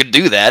don't think you could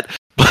do that.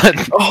 But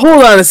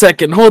hold on a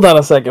second.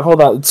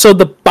 So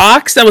the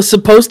box that was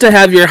supposed to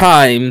have your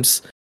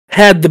Heims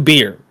had the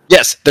beer.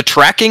 Yes, the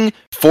tracking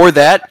for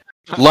that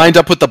lined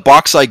up with the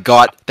box I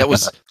got that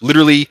was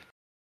literally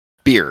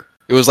beer.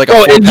 It was like a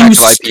 4-pack of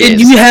IPAs. And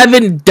you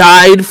haven't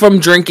died from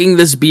drinking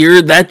this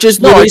beer? That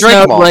just sounds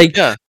like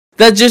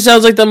that just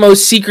sounds like the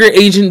most secret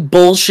agent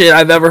bullshit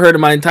I've ever heard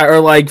in my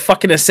entire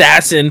fucking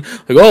assassin.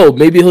 Like, oh,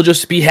 maybe he'll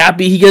just be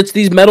happy he gets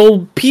these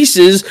metal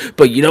pieces,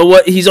 but you know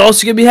what? He's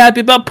also gonna be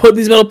happy about putting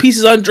these metal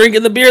pieces on,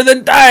 drinking the beer,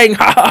 then dying.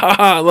 Ha ha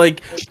ha!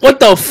 Like,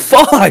 what the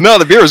fuck? No,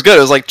 the beer was good.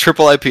 It was like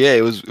triple IPA.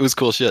 It was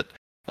cool shit.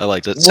 I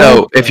liked it.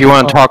 So, if you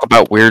want to talk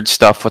about weird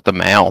stuff with the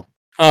mail,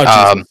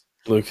 Jesus,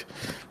 Luke.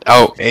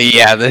 Oh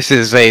yeah, this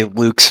is a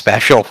Luke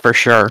special for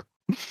sure.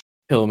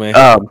 Kill me.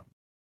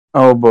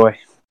 Oh boy.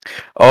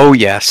 Oh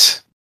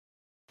yes.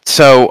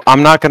 So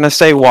I'm not gonna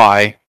say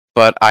why,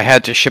 but I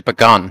had to ship a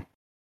gun.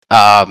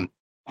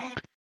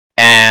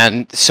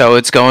 And so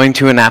it's going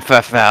to an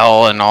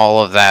FFL and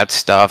all of that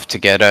stuff to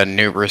get a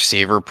new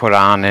receiver put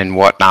on and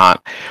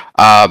whatnot.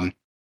 That's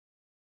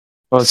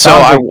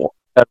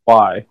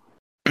why.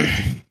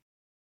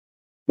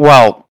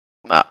 Well,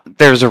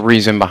 there's a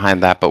reason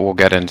behind that, but we'll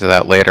get into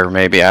that later.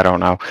 Maybe, I don't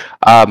know.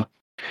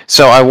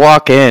 So I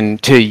walk in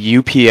to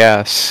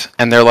UPS,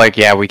 and they're like,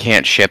 "Yeah, we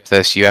can't ship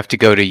this. You have to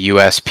go to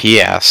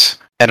USPS."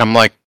 And I'm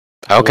like,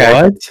 "Okay,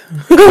 What?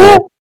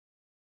 cool,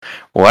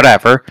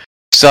 whatever."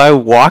 So I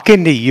walk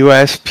into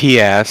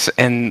USPS,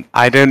 and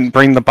I didn't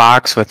bring the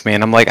box with me,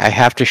 and I'm like, "I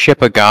have to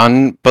ship a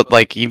gun, but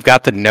like you've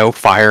got the no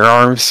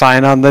firearms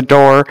sign on the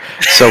door.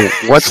 So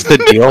what's the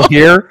deal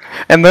here?"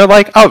 And they're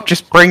like, "Oh,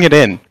 just bring it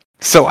in."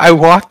 So I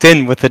walked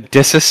in with a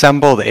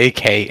disassembled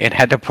AK and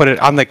had to put it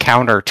on the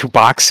counter to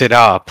box it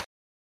up.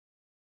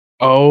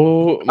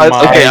 Oh my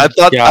I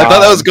thought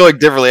that was going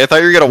differently. I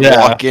thought you were gonna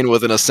Yeah. walk in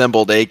with an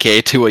assembled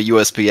AK to a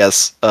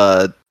USPS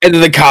And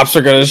then the cops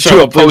are gonna to show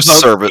a up. post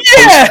service.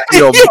 Yeah!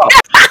 To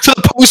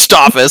the post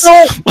office.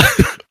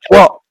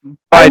 Well,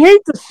 I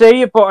hate to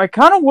say it, but I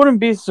kind of wouldn't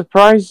be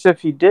surprised if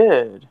he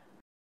did.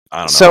 I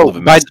don't know. I So live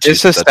in by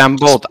Massachusetts. That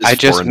disassembled, is I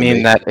just foreign to me.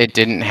 mean that it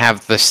didn't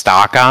have the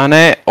stock on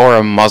it or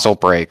a muzzle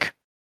brake.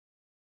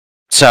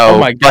 So, Oh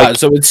my god!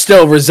 So it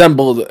still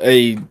resembled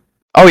a.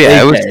 oh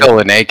yeah, it was AK. still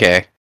an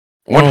AK,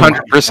 Oh my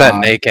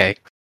 100% an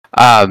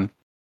AK.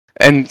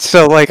 And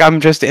so like I'm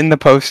just in the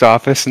post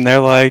office, and they're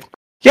like,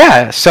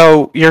 "Yeah,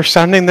 so you're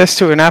sending this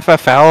to an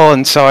FFL,"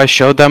 and so I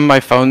showed them my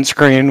phone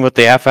screen with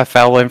the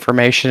FFL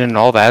information and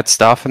all that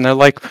stuff, and they're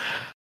like,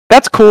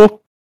 "That's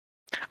cool.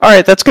 All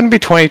right, that's going to be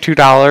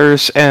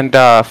 $22 and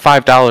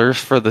 $5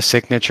 for the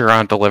signature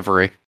on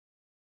delivery."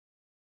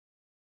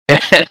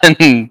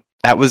 And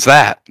that was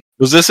that.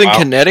 Was this in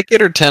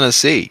Connecticut or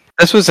Tennessee?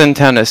 This was in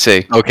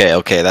Tennessee.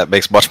 Okay, that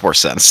makes much more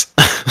sense.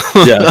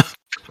 Yeah.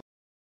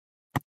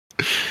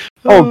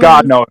 Oh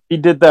god, no! If he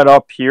did that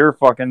up here,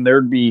 fucking,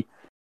 there'd be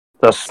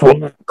the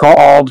SWAT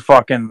called,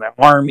 fucking the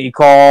army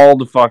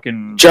called,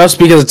 fucking Just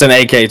because it's an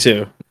AK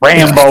too.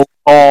 Rambo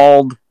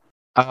called.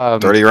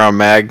 30-round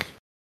mag.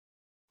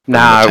 Nah,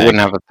 I wouldn't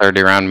have a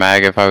 30-round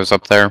mag if I was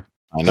up there.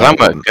 I 'Cause know.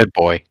 I'm a good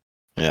boy.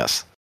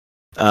 Yes.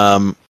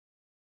 But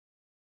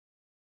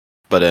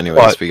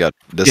anyways, we got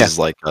this is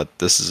like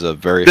this is a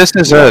very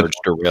large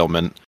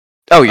derailment.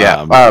 Oh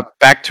yeah.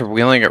 Back to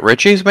wheeling at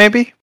Richie's,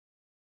 maybe.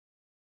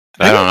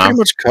 I don't know. Pretty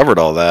much covered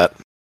all that.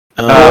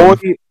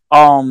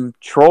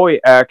 Troy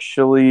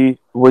actually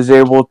was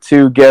able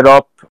to get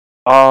up.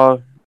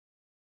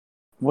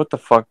 What the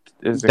fuck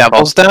is it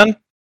Devil's called? Den?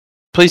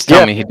 Please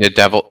tell me he did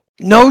Devil.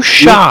 No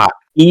shot.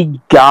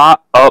 He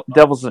got up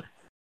Devil's Den.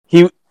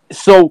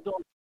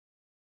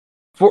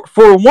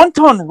 For a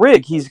 1-ton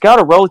rig, he's got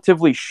a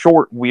relatively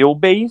short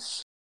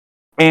wheelbase,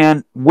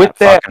 and with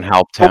that fucking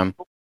helped him.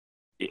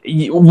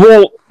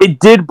 Well, it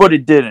did, but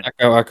it didn't.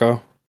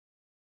 Echo.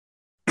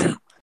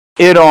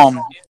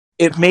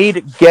 It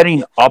made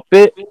getting up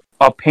it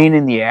a pain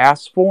in the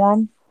ass for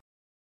him.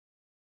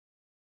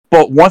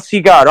 But once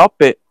he got up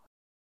it,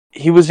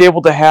 he was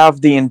able to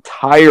have the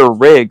entire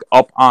rig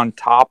up on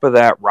top of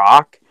that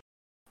rock.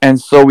 And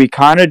so we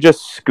kind of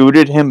just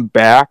scooted him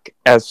back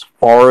as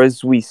far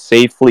as we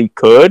safely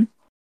could.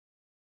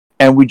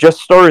 And we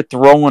just started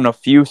throwing a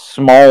few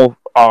small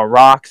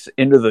rocks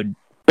into the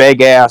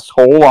big ass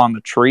hole on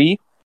the tree.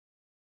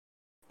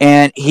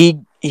 And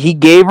he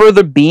gave her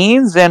the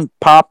beans and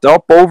popped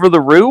up over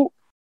the root.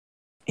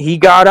 He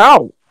got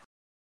out.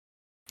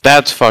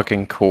 That's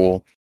fucking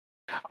cool.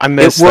 I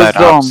missed that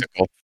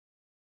obstacle.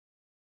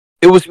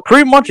 It was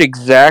pretty much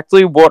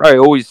exactly what I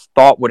always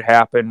thought would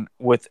happen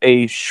with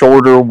a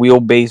shorter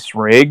wheelbase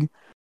rig,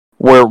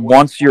 where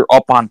once you're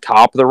up on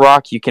top of the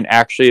rock, you can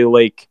actually,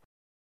 like,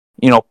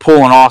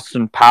 pull an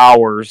Austin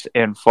Powers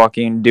and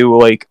fucking do,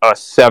 like, a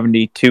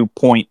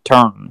 72-point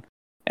turn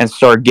and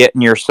start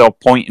getting yourself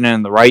pointing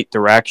in the right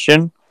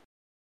direction.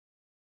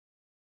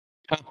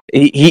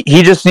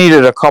 He just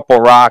needed a couple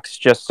rocks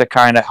just to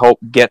kind of help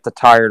get the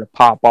tire to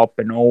pop up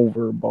and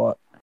over, but...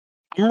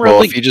 I'm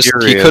really if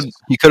curious.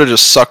 he could have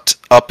just sucked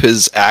up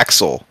his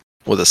axle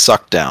with a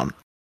suck down.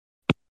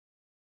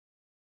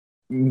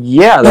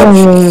 Yeah,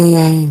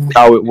 that's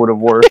how it would have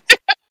worked.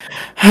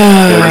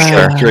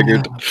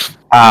 Triggered.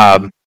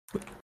 I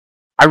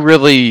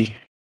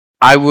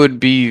would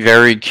be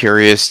very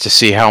curious to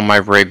see how my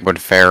rig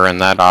would fare in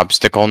that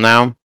obstacle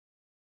now.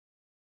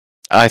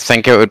 I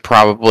think it would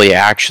probably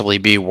actually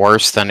be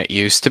worse than it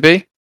used to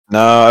be.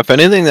 No, if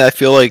anything, I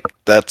feel like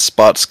that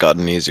spot's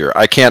gotten easier.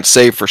 I can't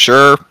say for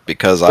sure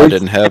because I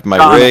didn't have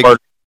my rig.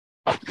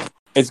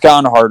 It's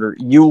gotten harder.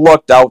 You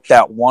lucked out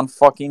that one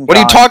fucking What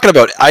are you talking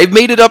about? I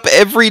made it up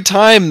every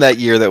time that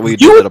year that we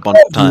did it a bunch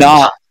of times.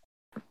 Not.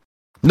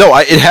 No,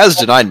 it has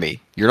denied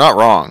me. You're not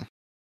wrong.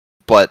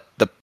 But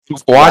the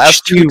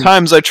last two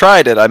times I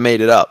tried it, I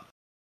made it up.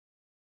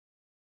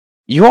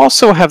 You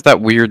also have that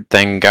weird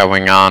thing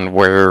going on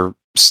where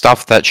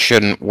stuff that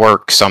shouldn't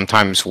work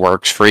sometimes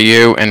works for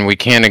you, and we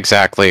can't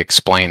exactly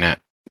explain it.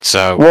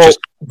 So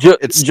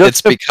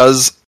it's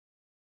because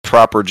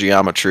proper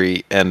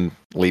geometry and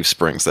leaf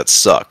springs that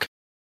suck,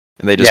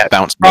 and they just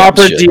bounce.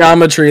 Proper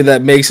geometry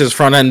that makes his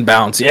front end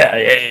bounce.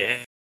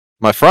 Yeah.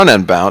 My front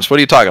end bounce. What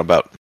are you talking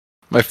about?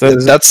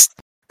 That's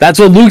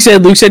what Luke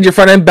said. Luke said your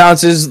front end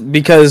bounces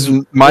because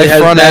my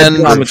front end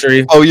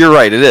geometry. Oh, you're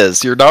right. It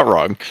is. You're not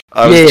wrong.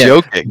 I was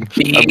joking.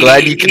 I'm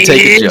glad you can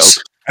take a joke.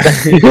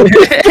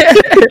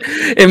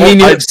 I mean,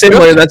 you're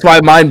similar. That's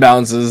why mine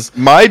bounces.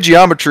 My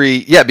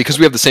geometry, because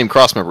we have the same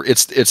cross member.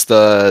 It's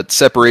the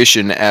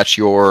separation at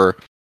your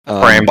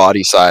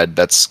body side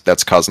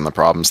that's causing the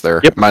problems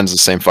there. Yep. Mine's the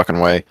same fucking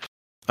way.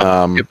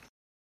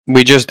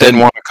 We just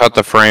didn't want to cut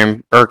the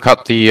frame or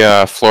cut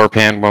the floor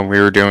pan when we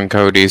were doing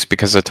Cody's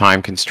because of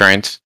time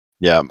constraints.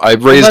 Yeah, I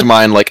raised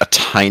mine like a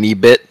tiny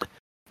bit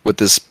with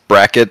this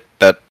bracket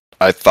that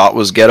I thought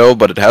was ghetto,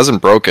 but it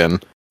hasn't broken,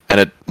 and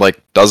it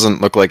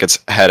doesn't look like it's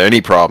had any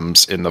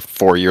problems in the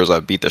 4 years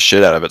I've beat the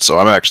shit out of it. So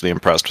I'm actually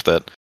impressed with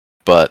it.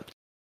 But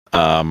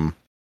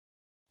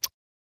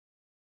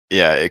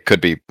it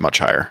could be much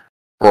higher,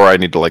 or I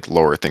need to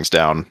lower things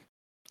down.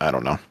 I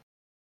don't know.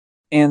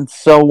 And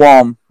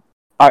so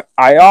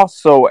I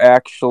also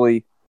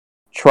actually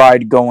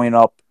tried going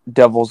up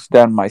Devil's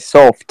Den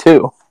myself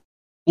too.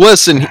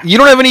 Listen, you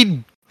don't have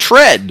any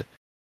tread.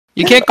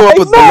 You can't go up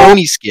with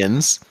baloney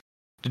skins.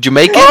 Did you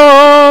make it?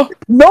 Oh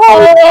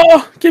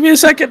no! Give me a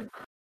second.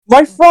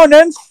 My front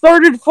end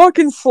started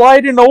fucking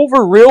sliding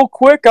over real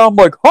quick. I'm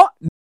like, huh?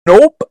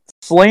 Nope.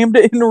 Slammed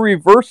it into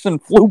reverse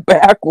and flew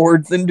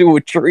backwards into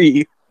a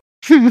tree.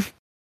 Yeah,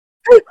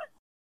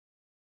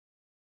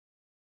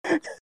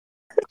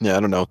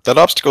 I don't know. That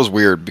obstacle's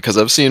weird because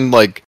I've seen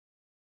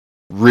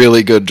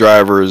really good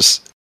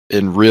drivers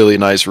in really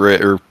nice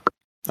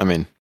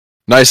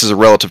nice is a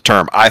relative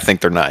term. I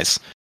think they're nice,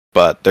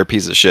 but they're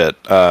piece of shit.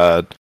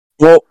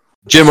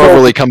 Jim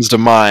Overly comes to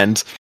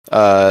mind.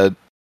 I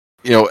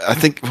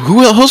think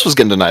who else was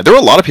getting denied? There were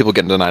a lot of people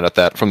getting denied at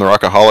that from the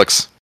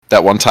Rockaholics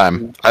that one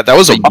time. That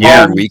was a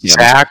weird weekend.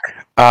 Zach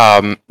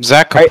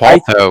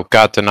Capalto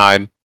got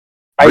denied.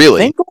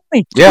 Really? I think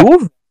only two of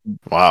them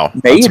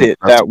made it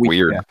that's that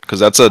weird weekend.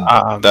 because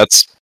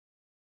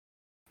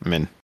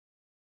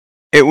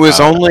it was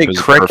only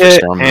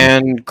Cricket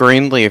and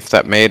Greenleaf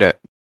that made it.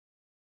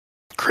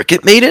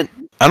 Cricket made it?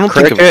 I don't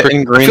Cricket think of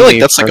and Greenleaf. I feel like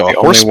that's like a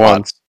horse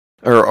spot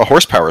or a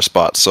horsepower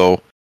spot.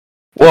 So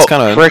that's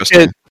kind of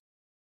interesting.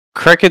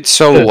 Cricket's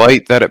so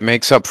light that it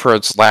makes up for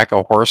its lack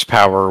of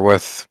horsepower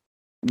with,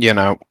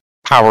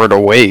 power to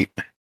weight.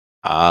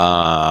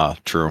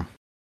 True.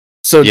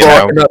 So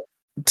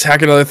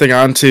tack another thing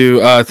on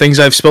to things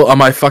I've spilled on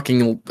my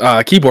fucking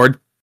keyboard.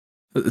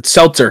 It's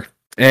seltzer.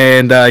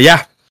 And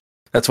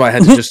that's why I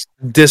had to just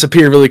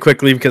disappear really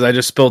quickly because I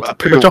just spilled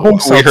pretty much a whole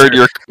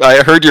seltzer.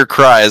 I heard your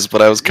cries,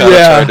 but I was kind of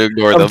trying to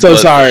ignore them. I'm so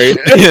sorry.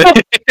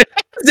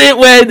 It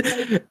went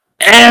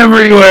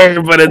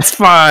everywhere, but it's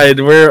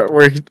fine. We're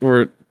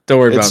don't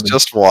worry about it. It's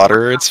just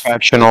water. It's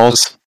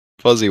professionals.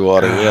 Fuzzy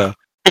water, yeah.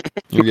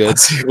 You're good.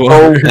 So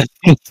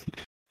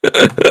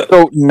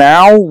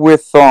now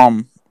with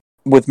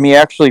me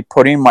actually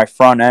putting my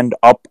front end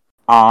up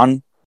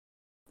on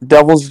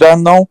Devil's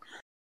Den though,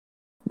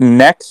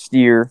 next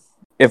year,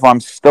 if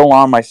I'm still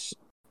on my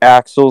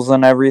axles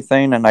and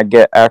everything and I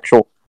get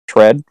actual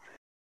tread,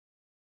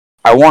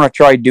 I want to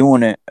try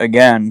doing it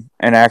again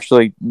and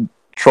actually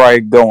try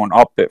going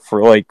up it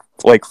for like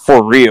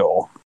for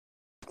real.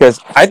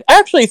 Because I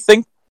actually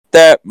think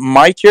that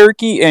my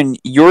Cherokee and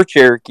your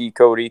Cherokee,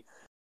 Cody,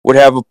 would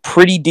have a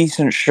pretty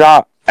decent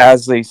shot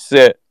as they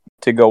sit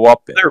to go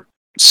up it. They're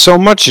so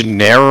much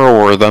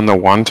narrower than the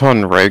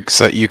 1-ton rigs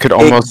that you could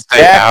almost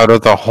stay out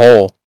of the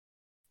hole.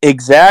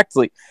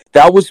 Exactly.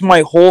 That was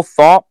my whole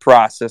thought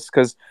process,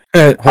 because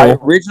I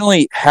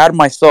originally had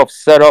myself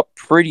set up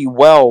pretty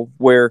well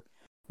where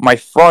my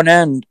front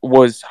end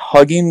was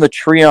hugging the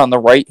tree on the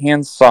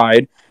right-hand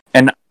side,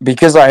 and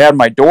because I had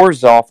my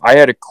doors off, I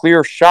had a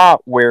clear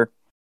shot where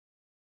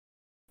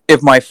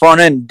if my front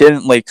end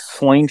didn't like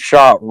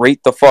slingshot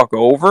right the fuck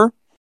over,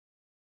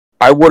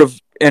 I would have,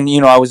 and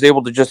I was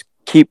able to just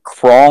keep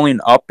crawling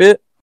up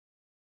it.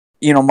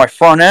 My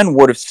front end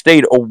would have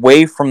stayed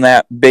away from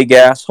that big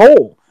ass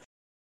hole.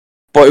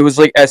 But it was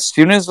like as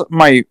soon as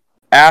my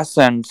ass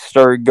end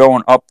started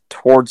going up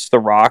towards the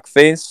rock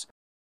face,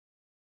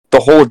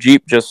 the whole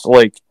Jeep just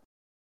like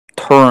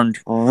turned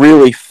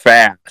really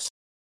fast,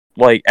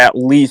 like at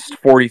least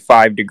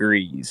 45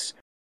 degrees.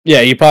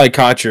 Yeah, you probably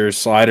caught your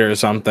slider or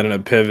something and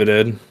it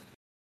pivoted.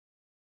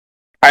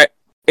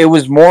 It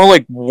was more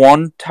like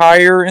one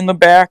tire in the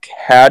back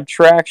had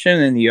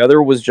traction and the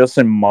other was just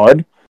in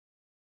mud.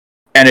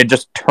 And it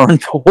just turned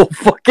the whole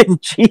fucking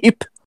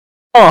Jeep.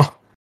 Oh.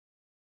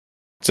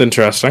 It's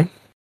interesting.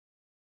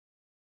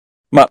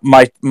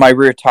 My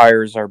rear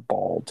tires are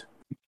bald.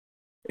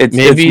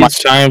 Maybe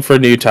it's time for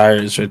new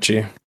tires,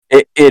 Richie.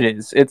 It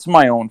is. It's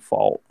my own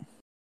fault.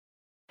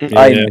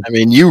 Yeah. I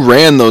mean, you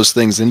ran those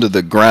things into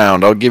the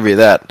ground. I'll give you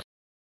that.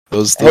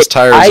 Those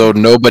tires owed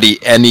nobody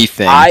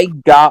anything. I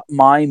got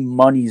my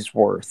money's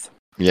worth.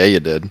 Yeah,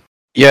 you did.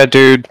 Yeah,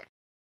 dude.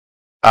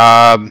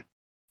 I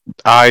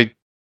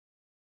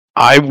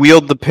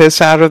wheeled the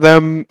piss out of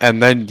them,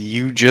 and then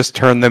you just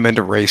turned them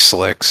into race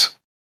slicks.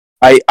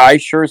 I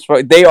sure as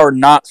fuck. They are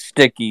not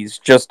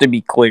stickies, just to be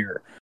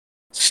clear.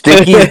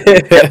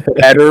 Stickies get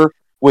better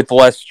with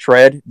less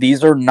tread.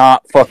 These are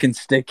not fucking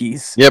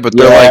stickies. Yeah, but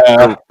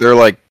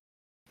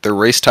they're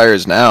race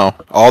tires now.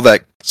 All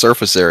that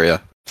surface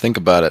area. Think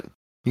about it.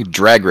 You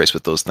drag race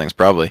with those things,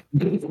 probably.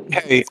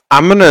 Hey,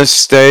 I'm gonna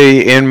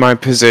stay in my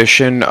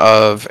position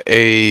of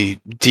a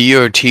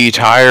DOT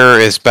tire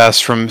is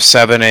best from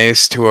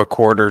 7/8 to a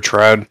quarter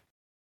tread.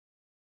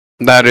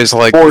 That is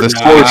like the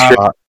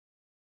spot.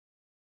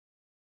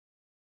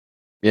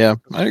 Yeah,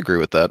 I agree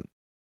with that.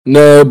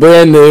 No,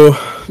 brand new.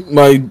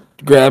 My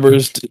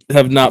grabbers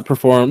have not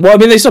performed. Well, I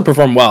mean, they still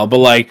perform well, but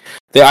like,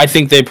 I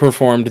think they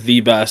performed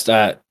the best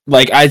at,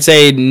 like, I'd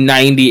say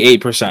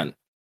 98%.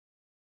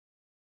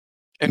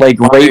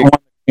 Like right when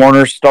the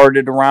corner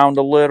started around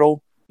a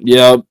little.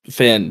 Yep,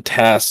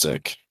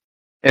 fantastic.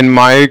 In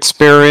my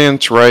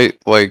experience, right,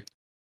 like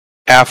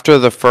after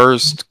the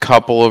first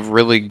couple of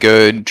really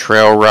good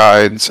trail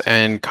rides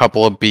and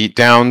couple of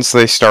beatdowns,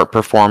 they start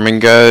performing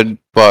good,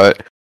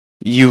 but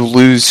you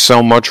lose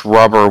so much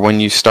rubber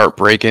when you start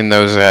breaking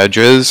those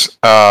edges.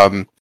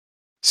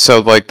 So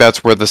like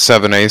that's where the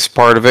 7/8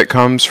 part of it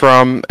comes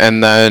from,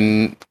 and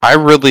then I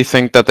really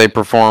think that they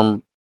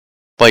perform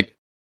like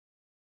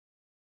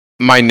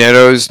my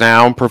Nittos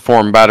now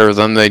perform better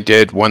than they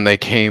did when they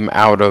came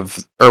out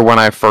of, or when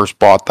I first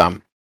bought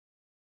them.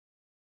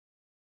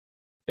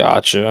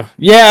 Gotcha.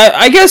 Yeah,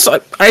 I guess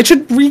I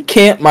should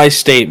recant my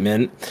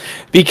statement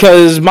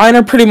because mine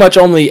are pretty much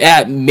only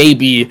at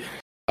maybe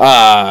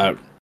what's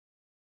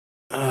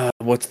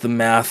the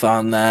math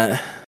on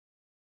that?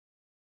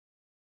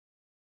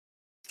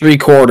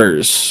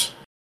 3/4.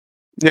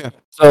 Yeah.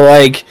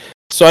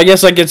 So I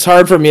guess like it's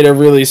hard for me to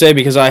really say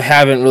because I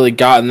haven't really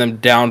gotten them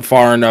down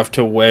far enough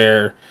to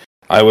where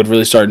I would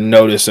really start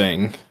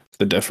noticing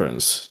the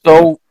difference.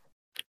 So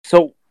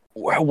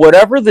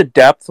whatever the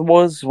depth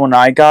was when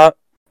I got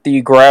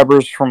the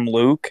grabbers from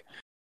Luke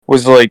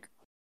was like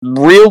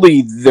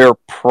really their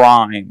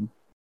prime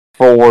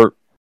for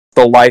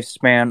the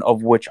lifespan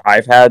of which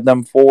I've had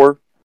them for.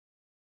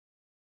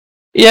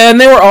 Yeah,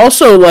 and they were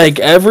also like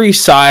every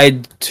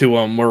side to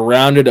them were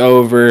rounded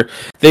over.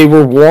 They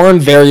were worn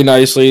very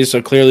nicely,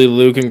 so clearly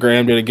Luke and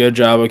Graham did a good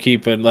job of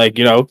keeping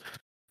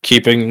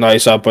keeping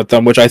nice up with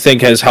them, which I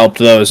think has helped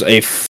those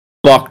a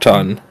fuck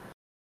ton.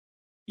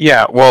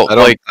 Yeah, well,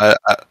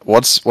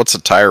 what's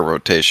a tire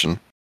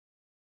rotation?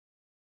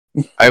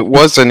 it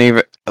wasn't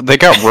even. They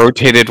got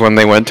rotated when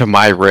they went to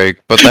my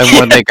rig, but then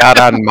when they got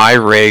on my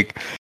rig,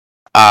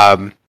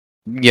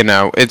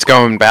 it's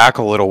going back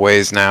a little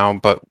ways now.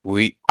 But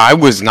I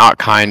was not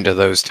kind to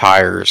those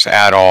tires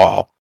at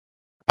all.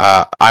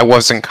 I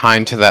wasn't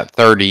kind to that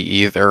 30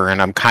 either,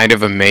 and I'm kind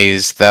of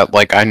amazed that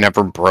like I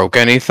never broke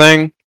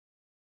anything.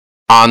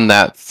 On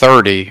that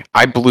 30,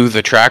 I blew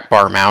the track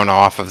bar mount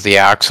off of the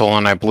axle,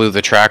 and I blew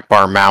the track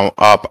bar mount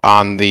up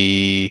on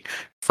the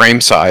frame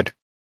side.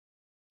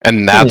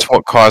 And that's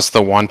what caused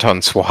the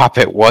 1-ton swap.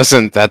 It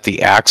wasn't that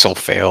the axle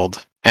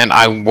failed, and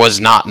I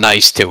was not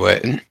nice to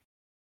it.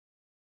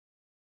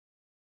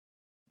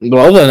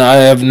 Well, then I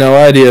have no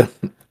idea.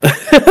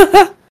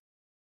 So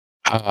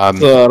I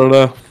don't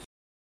know.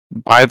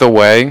 By the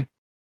way,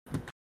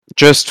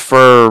 just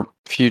for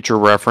future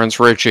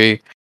reference,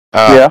 Richie,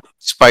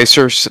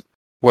 Spicer's,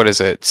 what is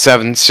it,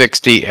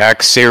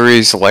 760X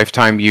series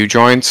lifetime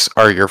U-joints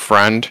are your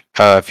friend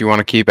if you want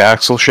to keep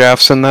axle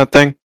shafts in that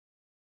thing.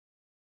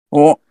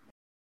 Well,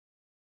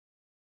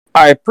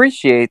 I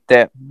appreciate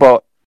that,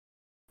 but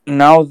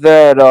now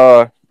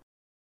that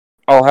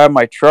I'll have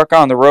my truck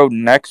on the road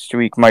next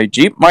week. My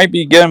Jeep might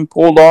be getting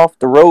pulled off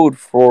the road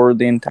for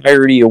the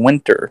entirety of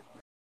winter.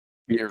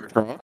 Your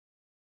truck?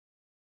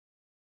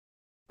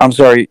 I'm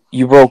sorry,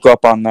 you broke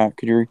up on that.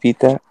 Could you repeat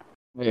that?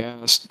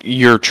 Yes.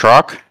 Your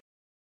truck?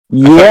 I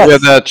thought you had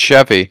Yes. that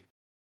Chevy.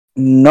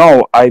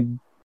 No, I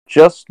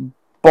just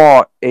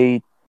bought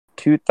a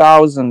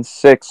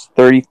 2006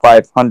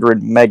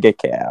 3500 Mega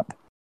Cab.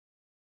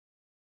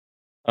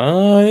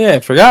 Oh, yeah, I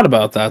forgot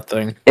about that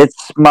thing.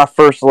 It's my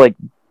first, like,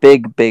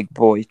 big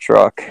boy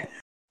truck.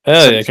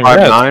 Hell yeah,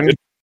 congrats, 5.9? dude.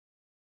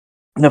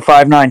 The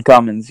 5.9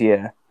 Cummins,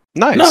 yeah.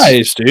 Nice.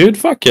 Nice, dude.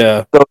 Fuck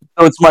yeah. So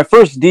it's my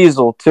first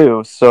diesel,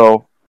 too,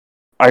 so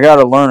I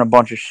gotta learn a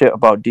bunch of shit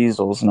about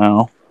diesels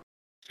now.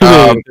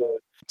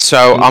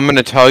 So I'm going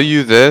to tell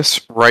you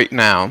this right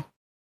now.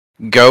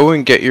 Go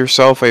and get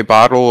yourself a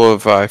bottle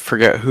of, I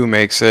forget who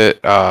makes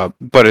it, but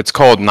it's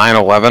called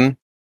 911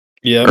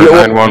 Yeah.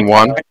 or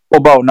 911.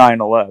 About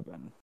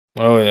 911.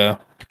 Oh, yeah.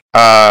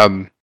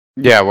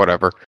 Yeah,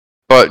 whatever.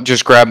 But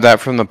just grab that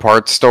from the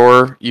parts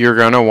store. You're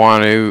going to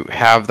want to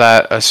have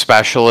that,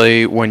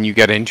 especially when you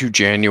get into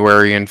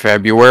January and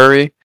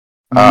February.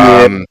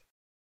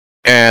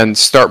 And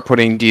start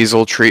putting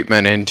diesel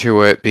treatment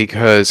into it,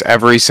 because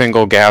every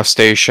single gas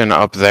station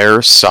up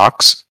there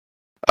sucks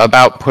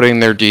about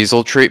putting their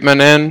diesel treatment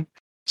in.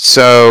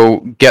 So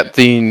get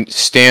the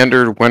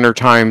standard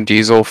wintertime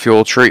diesel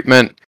fuel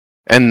treatment,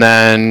 and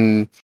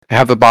then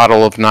have a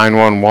bottle of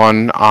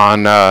 911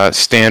 on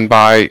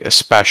standby,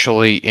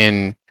 especially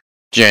in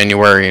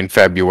January and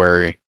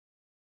February.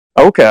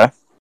 Okay.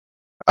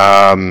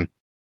 And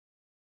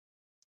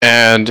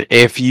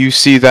if you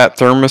see that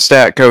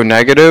thermostat go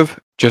negative,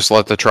 just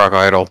let the truck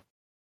idle.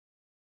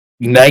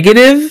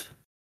 Negative?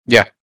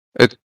 Yeah.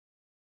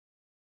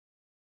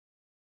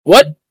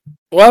 What?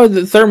 Why would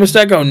the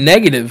thermostat go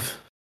negative?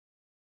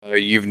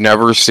 You've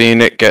never seen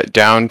it get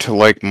down to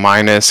like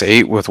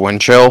 -8 with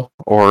wind chill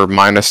or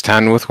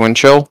 -10 with wind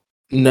chill?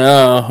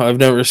 No, I've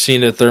never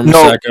seen a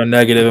thermostat go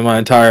negative in my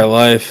entire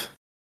life.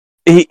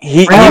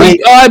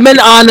 I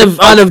meant on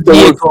a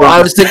vehicle.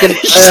 I was thinking,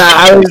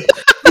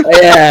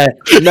 yeah.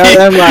 No,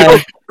 never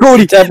mind.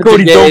 Cody,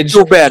 don't gauge.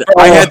 feel bad.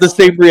 I had the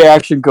same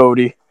reaction,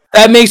 Cody.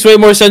 That makes way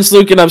more sense,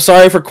 Luke, and I'm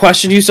sorry for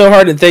questioning you so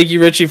hard, and thank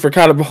you, Richie, for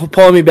kind of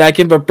pulling me back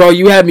in, but bro,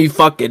 you had me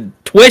fucking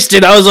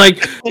twisted. I was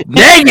like,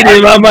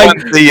 negative. I'm like,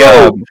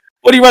 bro,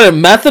 what are you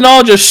running,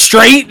 methanol just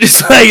straight?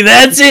 Just like,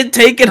 that's it,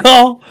 take it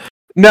all?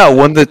 No,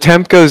 when the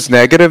temp goes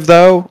negative,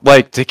 though,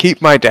 like, to keep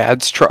my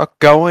dad's truck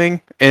going,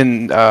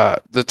 in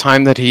the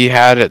time that he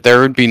had it,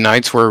 there would be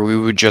nights where we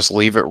would just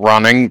leave it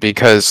running,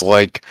 because,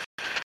 like,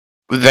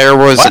 there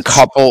was a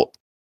couple...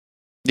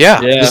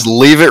 Yeah. Just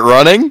leave it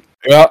running?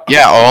 Yeah,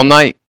 all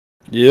night.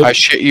 Yep. I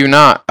shit you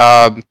not.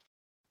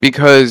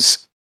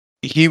 Because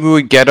he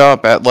would get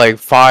up at like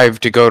 5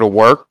 to go to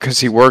work, because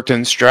he worked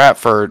in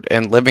Stratford,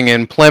 and living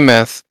in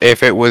Plymouth,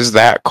 if it was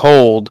that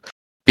cold,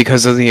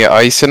 because of the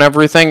ice and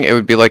everything, it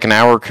would be like an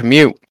hour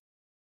commute.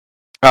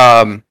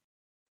 And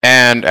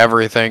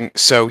everything.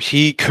 So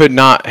he could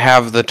not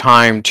have the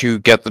time to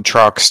get the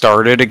truck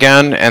started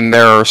again, and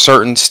there are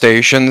certain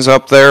stations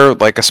up there,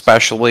 like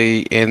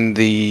especially in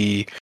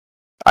the...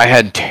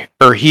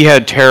 he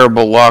had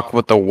terrible luck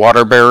with the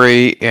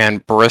Waterbury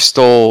and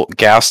Bristol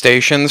gas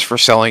stations for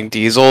selling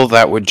diesel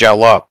that would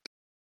gel up.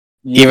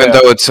 Yeah. Even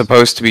though it's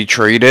supposed to be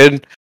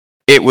treated,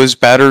 it was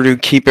better to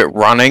keep it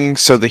running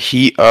so the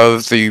heat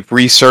of the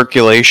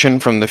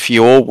recirculation from the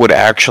fuel would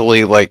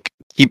actually like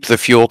keep the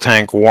fuel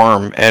tank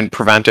warm and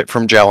prevent it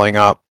from gelling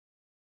up.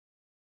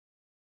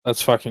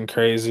 That's fucking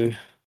crazy.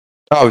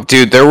 Oh,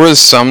 dude, there was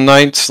some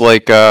nights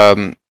like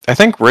I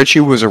think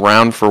Richie was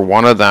around for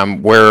one of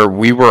them where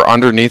we were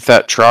underneath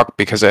that truck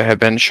because it had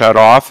been shut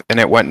off and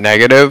it went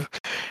negative.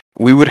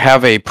 We would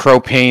have a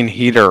propane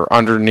heater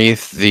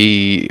underneath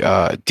the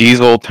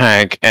diesel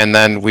tank, and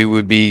then we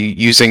would be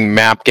using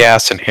MAP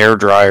gas and hair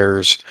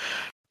dryers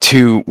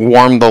to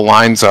warm the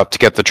lines up to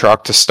get the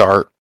truck to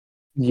start.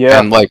 Yeah.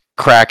 And like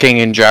cracking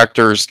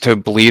injectors to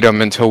bleed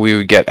them until we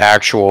would get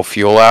actual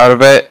fuel out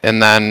of it,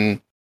 and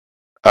then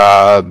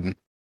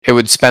it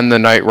would spend the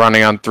night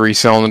running on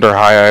 3-cylinder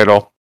high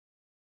idle.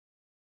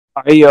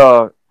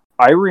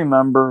 I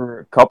remember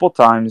a couple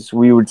times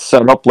we would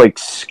set up like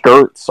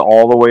skirts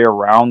all the way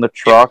around the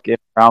truck and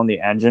around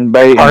the engine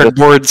bay.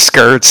 Cardboard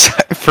skirts.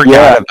 I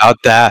forgot about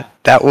that.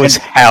 That was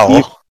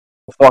hell.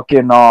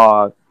 Fucking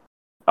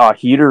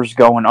heaters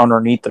going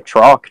underneath the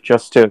truck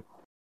just to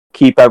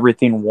keep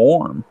everything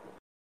warm.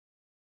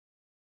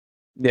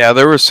 Yeah,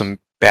 there was some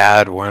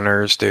bad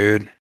winters,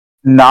 dude.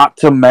 Not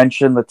to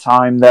mention the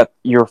time that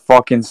your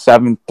fucking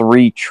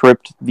 7.3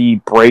 tripped the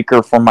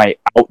breaker from my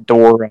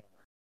outdoor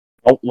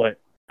outlet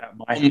at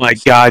my house. Oh my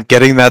god,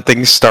 getting that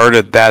thing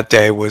started that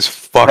day was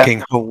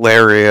fucking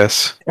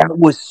hilarious. That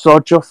was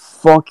such a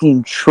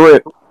fucking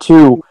trip,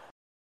 too.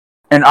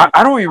 And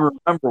I don't even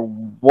remember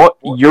what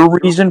your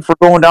reason for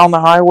going down the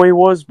highway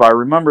was, but I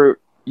remember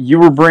you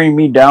were bringing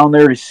me down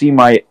there to see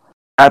my,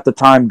 at the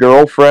time,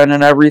 girlfriend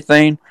and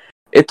everything.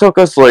 It took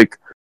us like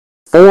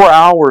 4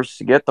 hours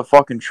to get the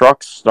fucking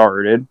truck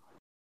started.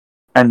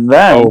 And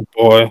then, Oh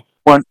boy.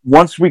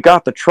 once we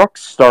got the truck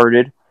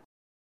started,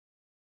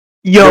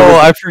 Yo, There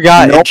was I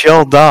forgot no- it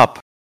chilled up.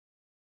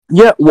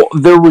 yeah, well,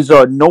 there was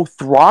no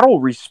throttle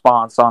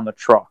response on the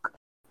truck,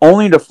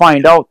 only to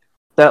find out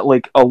that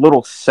like a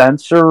little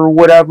sensor or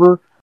whatever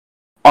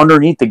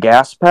underneath the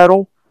gas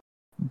pedal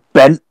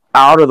bent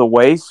out of the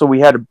way, so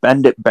we had to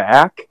bend it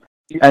back.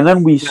 And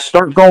then we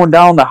start going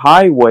down the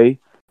highway.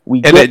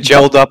 And it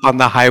gelled up on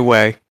the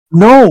highway.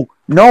 No,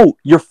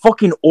 your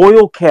fucking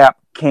oil cap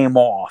came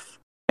off,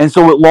 and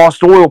so it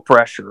lost oil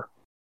pressure.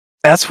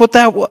 That's what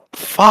that was.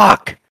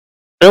 Fuck.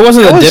 It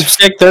wasn't That the was-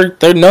 dipstick.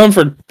 They're known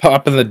for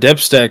popping the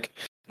dipstick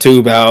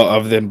tube out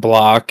of the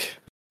block.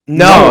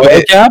 No, oil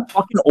it, cap.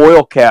 Fucking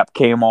oil cap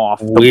came off.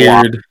 The block.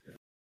 Weird.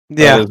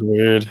 yeah. That is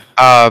weird.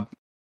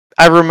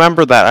 I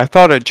remember that. I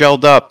thought it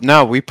gelled up.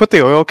 No, we put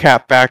the oil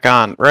cap back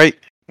on, right?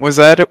 Was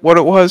that what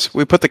it was?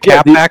 We put the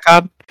cap back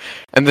on,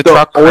 and the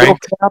truck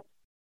cranked.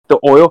 The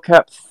oil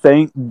cap,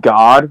 thank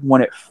God,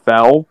 when it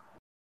fell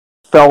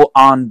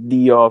on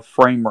the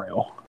frame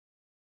rail.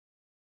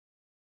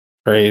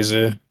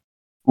 Crazy.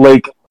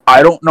 Like,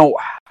 I don't know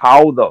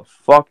how the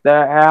fuck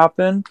that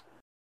happened,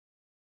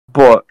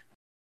 but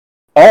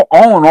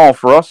all in all,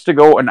 for us to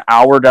go an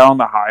hour down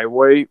the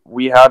highway,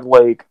 we had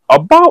like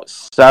about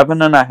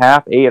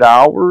 7.5, 8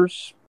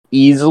 hours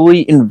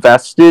easily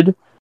invested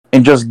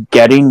in just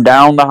getting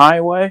down the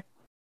highway.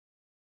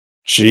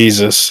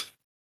 Jesus.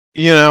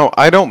 You know,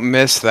 I don't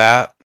miss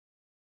that.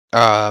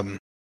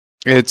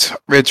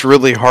 It's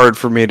really hard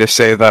for me to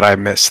say that I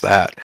miss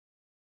that.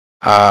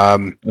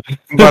 But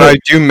I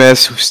do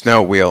miss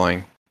snow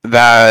wheeling.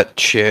 That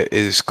shit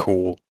is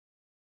cool.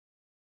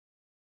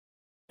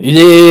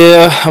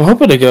 Yeah, I'm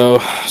hoping to go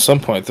some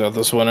point throughout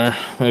this winter.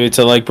 Maybe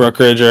to like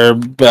Brookridge or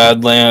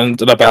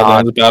Badlands, not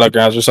Badlands,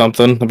 Battlegrounds or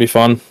something. That'd be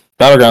fun.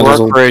 Battlegrounds is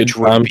a Brookridge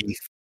good time. would be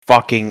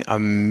fucking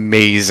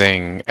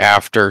amazing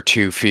after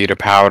 2 feet of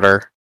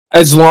powder.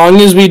 As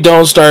long as we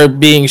don't start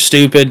being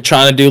stupid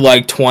trying to do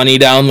like 20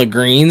 down the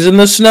greens in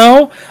the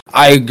snow,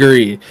 I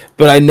agree.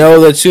 But I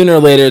know that sooner or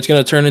later it's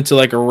going to turn into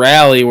like a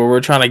rally where we're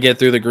trying to get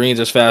through the greens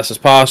as fast as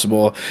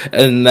possible, and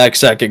the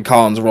next second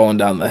Colin's rolling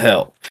down the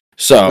hill.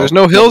 So There's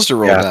no hills to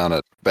roll down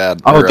at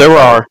bad. Oh, there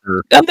are.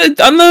 on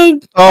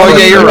the Oh,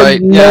 yeah, you're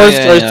right. north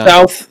Yeah, or yeah.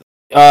 south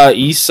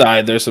east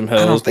side, there's some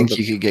hills. I don't think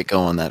you could get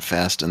going that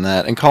fast in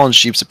that. And Colin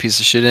Sheep's a piece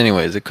of shit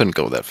anyways. It couldn't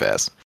go that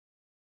fast.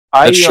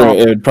 That's true.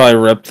 It would probably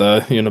rip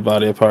the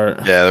unibody apart.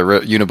 Yeah, the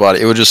unibody.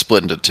 It would just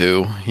split into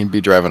two. He'd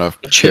be driving a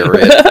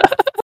chariot.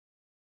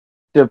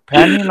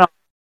 Depending on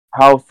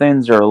how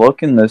things are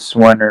looking this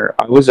winter,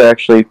 I was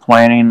actually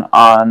planning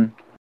on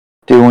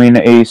doing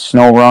a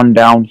snow run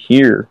down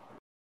here.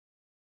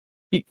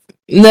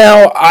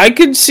 Now, I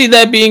could see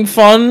that being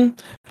fun,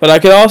 but I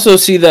could also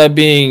see that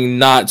being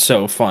not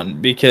so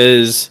fun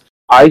because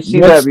I see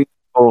that being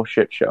a total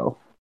shit show.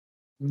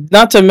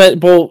 Not to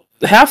well,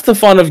 half the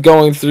fun of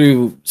going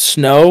through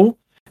snow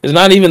is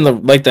not even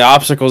the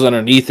obstacles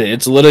underneath it.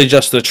 It's literally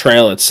just the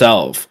trail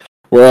itself.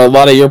 Where a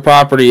lot of your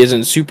property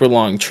isn't super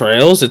long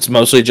trails, it's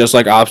mostly just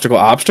like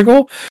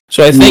obstacle.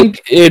 So I think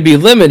it'd be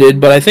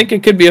limited, but I think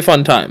it could be a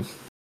fun time.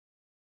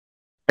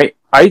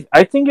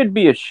 I think it'd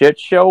be a shit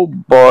show,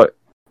 but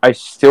I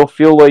still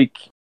feel like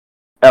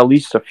at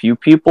least a few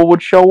people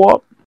would show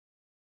up.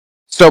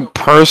 So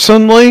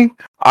personally,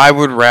 I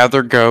would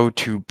rather go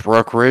to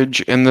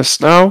Brookridge in the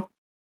snow,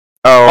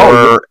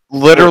 or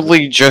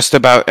literally just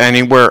about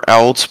anywhere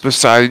else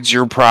besides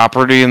your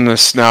property in the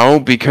snow,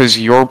 because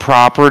your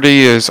property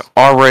is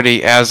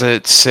already, as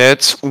it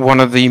sits, one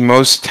of the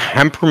most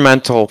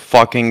temperamental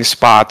fucking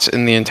spots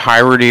in the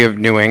entirety of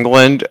New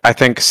England. I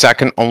think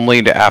second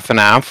only to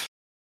F&F.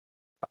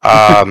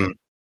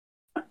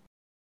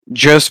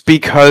 Just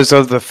because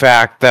of the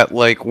fact that,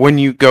 like, when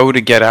you go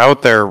to get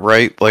out there,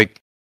 right, like,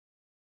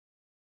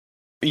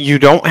 you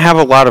don't have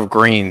a lot of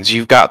greens.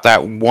 You've got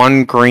that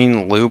one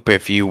green loop,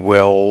 if you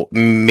will,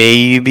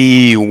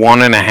 maybe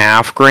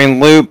 1.5 green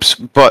loops,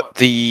 but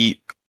the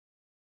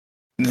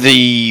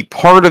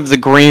part of the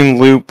green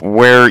loop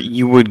where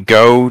you would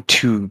go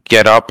to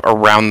get up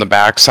around the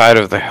backside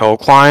of the hill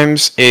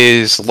climbs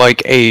is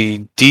like a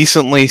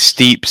decently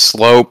steep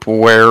slope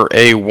where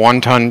a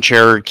 1-ton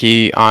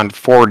Cherokee on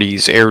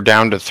 40s air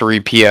down to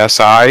 3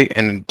 psi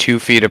and 2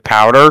 feet of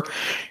powder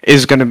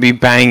is going to be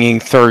banging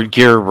third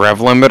gear rev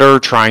limiter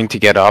trying to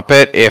get up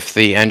it if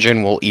the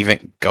engine will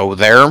even go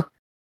there.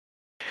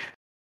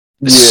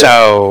 Yeah.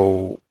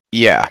 So,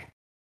 yeah.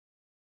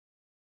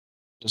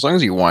 As long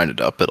as you wind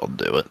it up, it'll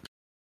do it.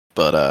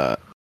 But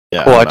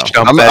yeah,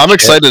 I'm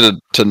excited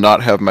to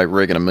not have my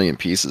rig in a million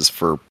pieces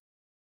for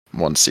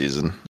one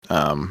season.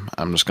 I'm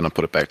just gonna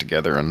put it back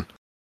together and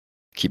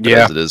keep it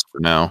as it is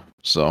for now.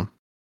 So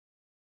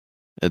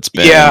it's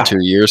been 2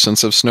 years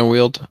since I've snow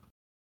wheeled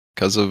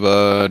because of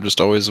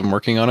just always I'm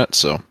working on it.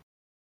 So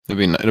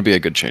it'll be a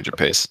good change of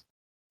pace.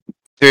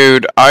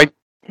 Dude,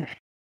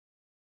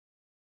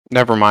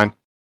 never mind.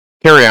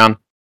 Carry on.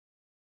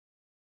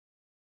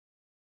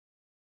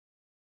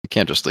 You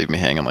can't just leave me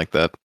hanging like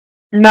that.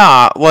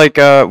 Nah, like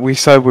we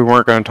said we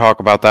weren't going to talk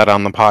about that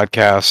on the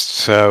podcast,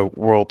 so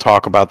we'll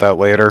talk about that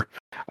later.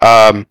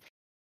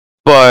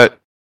 But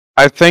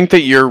I think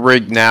that your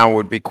rig now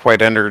would be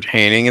quite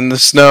entertaining in the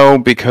snow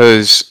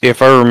because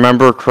if I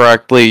remember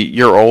correctly,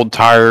 your old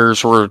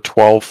tires were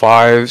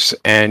 12.5s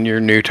and your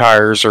new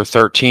tires are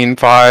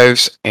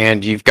 13.5s,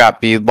 and you've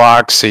got bead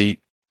locks, so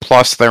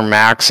plus their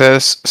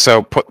Maxxis,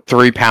 so put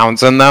 3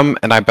 pounds in them,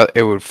 and I bet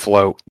it would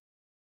float.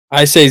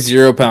 I say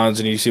 0 pounds,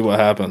 and you see what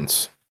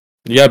happens.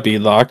 You got bead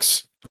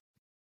locks.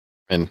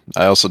 And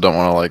I also don't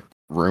want to like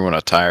ruin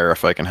a tire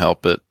if I can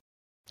help it.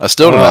 I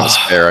still don't have a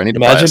spare. I need to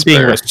buy a Imagine being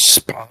spare.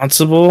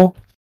 responsible.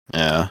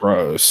 Yeah.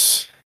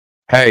 Gross.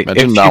 Hey,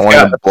 Imagine if not you've wanting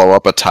got to blow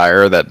up a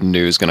tire that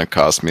new is going to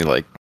cost me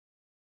like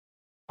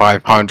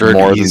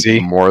 500 easy.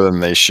 more than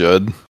they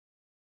should.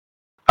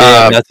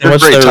 Yeah, that's how They're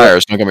much great they're-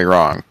 tires. Don't get me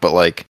wrong, but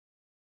like,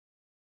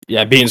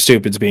 Yeah, being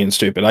stupid's being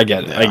stupid. I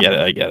get it. I Yeah. get it.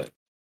 I get it.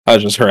 I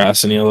was just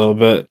harassing you a little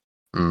bit.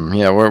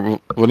 yeah.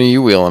 When are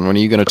you wheeling? When are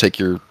you going to take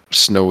your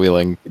snow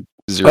wheeling?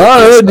 I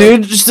don't know,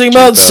 dude. Just think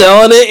about cheap out.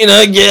 selling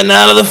it, getting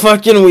out of the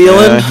fucking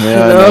wheeling.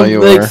 Yeah, I know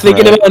you like are,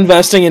 thinking right. about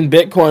investing in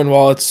Bitcoin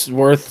while it's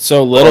worth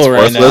so little it's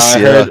right now. worthless, I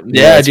yeah. heard,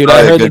 Yeah, it's dude. I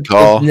probably a heard good that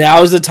call.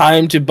 now's the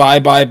time to buy,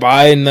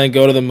 and then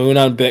go to the moon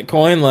on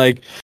Bitcoin.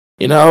 Like,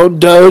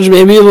 Doge,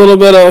 maybe a little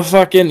bit of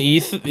fucking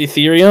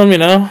Ethereum.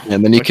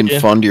 And then you can Okay.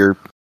 fund your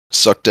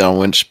suck down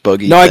winch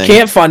buggy. No, thing. I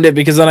can't fund it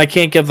because then I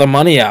can't get the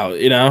money out.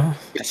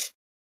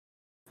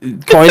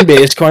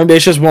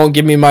 Coinbase just won't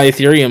give me my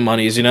Ethereum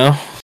monies. Yeah,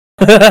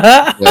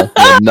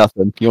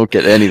 nothing. You won't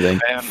get anything.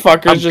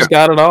 Fuckers just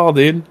got it all,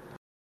 dude.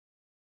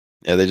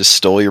 Yeah, they just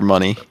stole your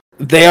money.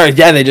 They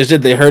just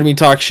did. They heard me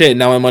talk shit, and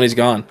now my money's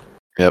gone.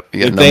 Yep, you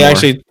get Like, no they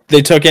more.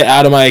 they took it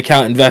out of my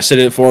account, invested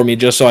it for me,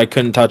 just so I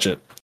couldn't touch it.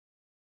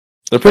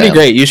 They're pretty Damn.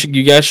 great.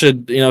 You guys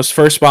should,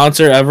 first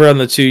sponsor ever on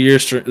the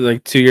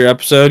 2-year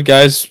episode,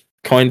 guys.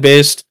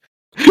 Coinbase,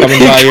 coming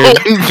by your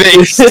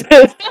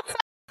Coinbase.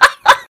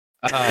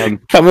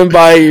 coming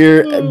by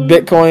your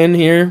Bitcoin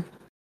here.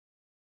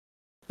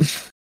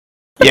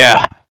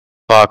 Yeah.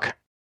 Fuck.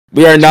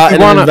 We are not You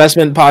an wanna-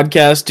 investment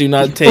podcast. Do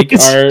not take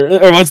our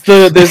or what's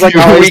the there's like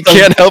always we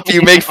can't help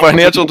you make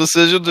financial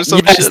decisions or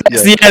some shit.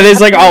 Yeah.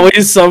 there's like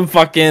always some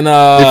fucking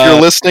If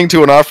you're listening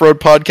to an off-road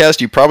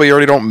podcast, you probably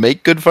already don't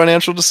make good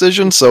financial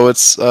decisions. So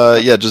it's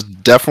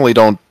just definitely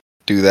don't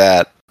do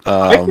that.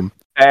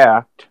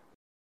 Fact.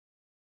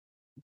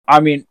 I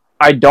mean,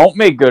 I don't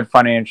make good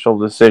financial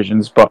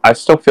decisions, but I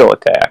still feel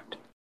attacked.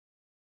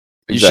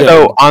 Exactly.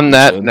 So on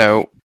that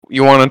note,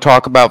 you want to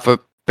talk about the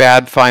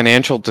bad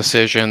financial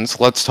decisions?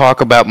 Let's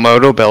talk about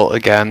Motobuilt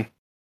again.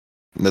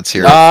 Let's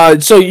hear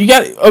it. So you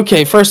got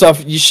first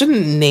off, you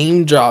shouldn't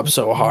name drop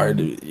so hard.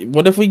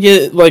 What if we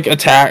get like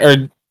attacked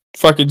or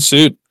fucking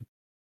sued?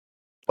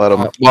 Let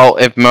 'em- Well,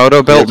 if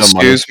Motobuilt no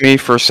money. sues me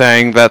for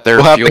saying that their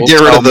We'll have to fuel get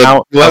rid cell of the.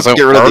 mount We'll have to doesn't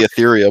get rid of work,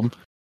 the Ethereum.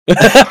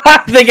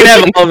 They can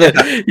have all of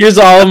it. Here's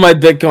all of my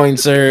Bitcoin,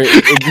 sir.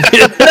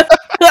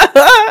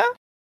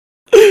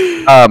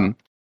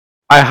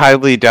 I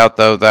highly doubt,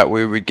 though, that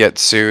we would get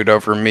sued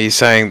over me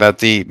saying that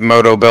the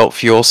Motobuilt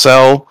fuel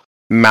cell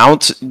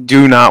mounts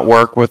do not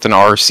work with an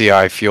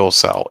RCI fuel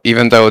cell,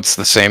 even though it's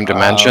the same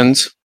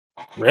dimensions.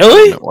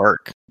 Really? Didn't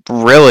work.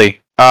 Really?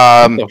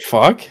 What the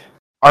fuck?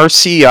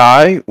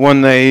 RCI,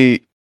 when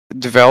they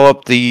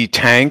develop the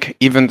tank,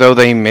 even though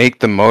they make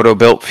the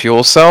Motobuilt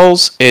fuel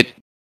cells, it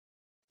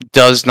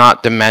does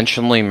not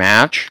dimensionally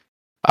match.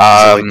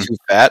 Is it like too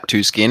fat,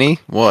 too skinny?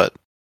 What?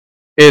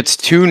 It's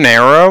too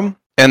narrow,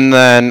 and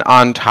then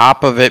on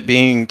top of it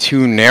being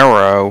too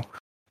narrow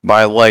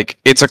by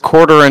it's a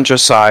 1/4 inch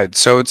aside,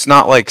 so it's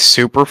not like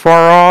super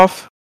far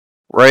off,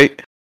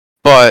 right?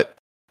 But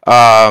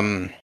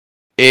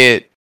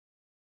it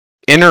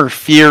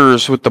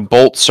interferes with the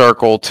bolt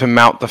circle to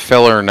mount the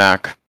filler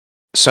neck,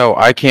 so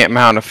I can't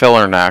mount a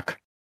filler neck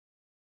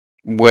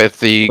with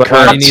the But why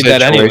do current you need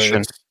that situation.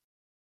 anyways?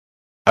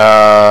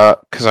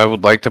 Because I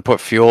would like to put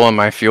fuel in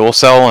my fuel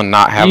cell and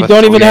not have You a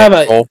don't even have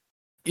 3-inch hole.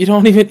 You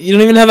don't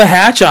even have a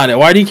hatch on it.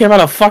 Why do you care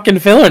about a fucking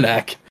filler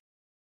neck?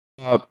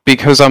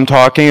 Because I'm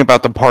talking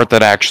about the part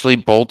that actually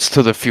bolts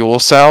to the fuel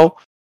cell,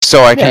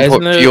 so I can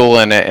put isn't it- fuel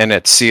in it and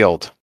it's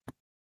sealed.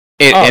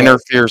 It Oh.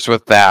 interferes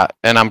with that,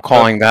 and I'm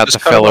calling that the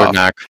just cut it filler off.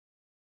 neck.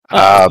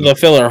 The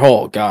filler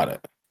hole. Got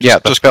it. Yeah,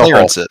 the Just fill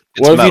clearance hole. it.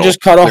 It's What if you metal.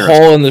 just cut a Clearance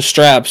hole in the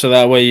strap so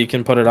that way you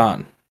can put it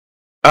on?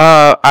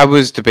 I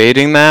was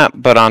debating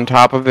that, but on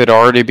top of it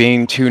already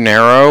being too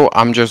narrow,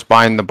 I'm just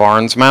buying the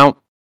Barnes mount.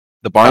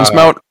 The Barnes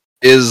mount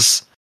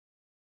is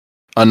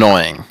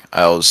annoying.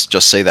 I'll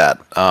just say that.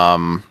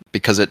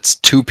 Because it's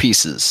 2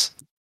 pieces.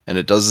 And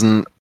it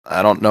doesn't...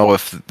 I don't know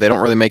if... They don't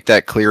really make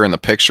that clear in the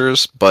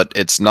pictures, but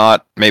it's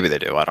not... Maybe they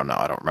do. I don't know.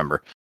 I don't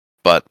remember.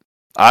 But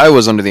I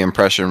was under the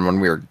impression when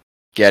we were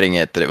getting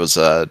it that it was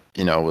it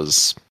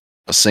was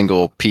a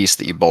single piece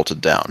that you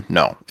bolted down.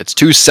 No. It's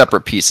 2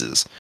 separate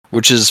pieces.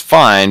 Which is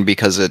fine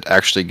because it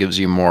actually gives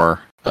you more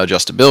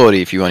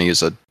adjustability if you want to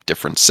use a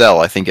different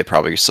cell. I think it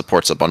probably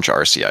supports a bunch of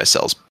RCI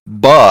cells.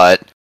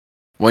 But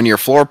when your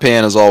floor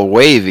pan is all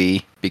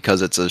wavy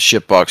because it's a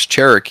shitbox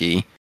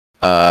Cherokee,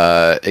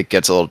 it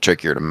gets a little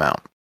trickier to mount.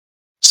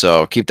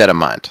 So keep that in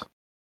mind.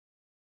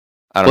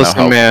 I don't Listen,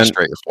 know how man.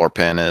 straight your floor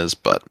pan is,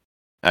 but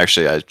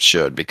actually I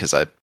should because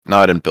I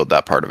didn't build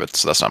that part of it,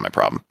 so that's not my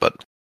problem.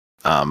 But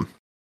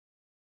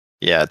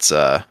yeah, it's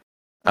I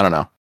don't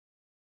know.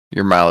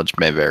 Your mileage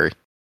may vary.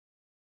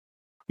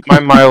 My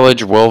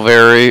mileage will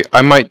vary.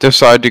 I might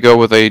decide to go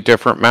with a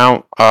different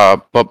mount,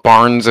 but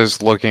Barnes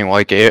is looking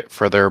like it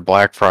for their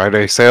Black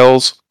Friday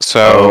sales.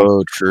 So,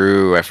 Oh,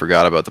 true. I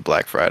forgot about the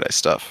Black Friday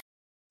stuff.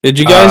 Did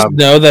you guys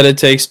know that it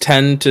takes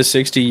 10 to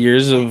 60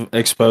 years of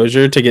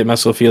exposure to get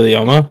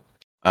mesothelioma?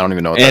 I don't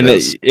even know what And that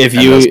is. if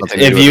And you that's nothing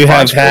to do with the have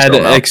Barnes had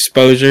Crystal, no.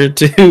 exposure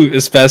to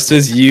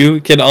asbestos,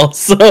 you can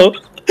also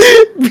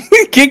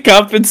get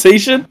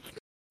compensation.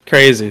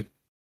 Crazy.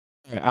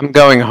 I'm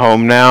going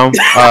home now.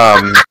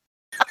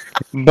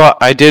 But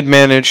I did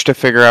manage to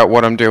figure out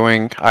what I'm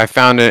doing. I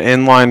found an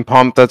inline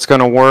pump that's going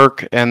to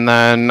work, and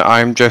then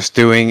I'm just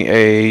doing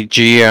a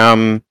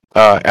GM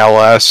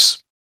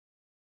LS.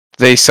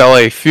 They sell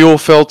a fuel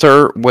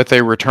filter with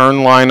a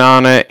return line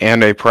on it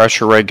and a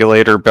pressure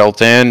regulator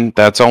built in.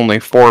 That's only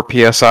 4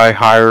 psi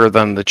higher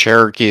than the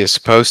Cherokee is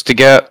supposed to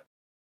get.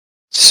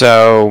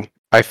 So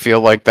I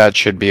feel like that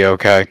should be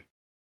okay.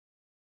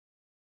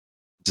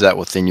 Is that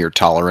within your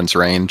tolerance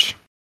range?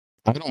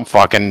 I don't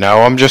fucking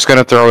know. I'm just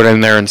gonna throw it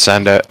in there and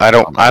send it. I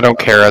don't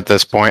care at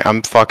this point.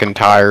 I'm fucking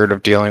tired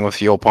of dealing with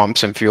fuel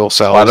pumps and fuel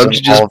cells. Why don't and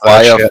you just all of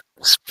buy that a shit.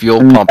 fuel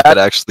pump that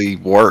actually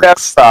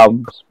works?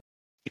 Problems.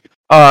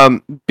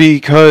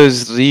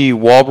 Because the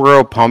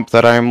Walbro pump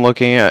that I'm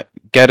looking at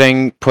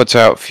getting puts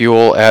out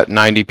fuel at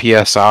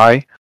 90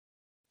 psi,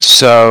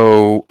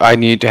 so I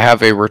need to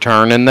have a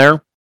return in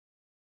there,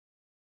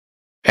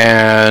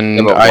 and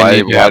Yeah, but I need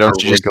to why have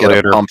don't a you just get a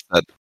regulator. pump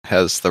that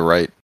has the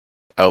right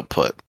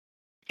output?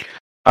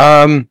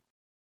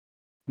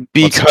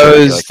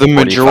 Because like the 45?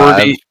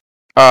 majority,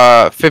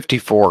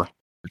 54.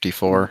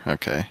 54?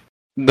 Okay.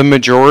 The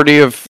majority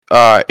of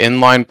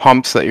inline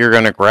pumps that you're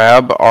going to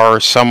grab are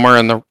somewhere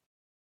in the...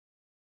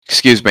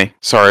 Excuse me.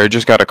 Sorry, I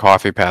just got a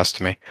coffee passed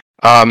to me.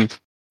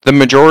 The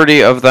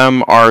majority of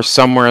them are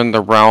somewhere in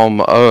the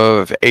realm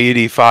of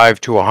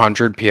 85 to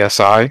 100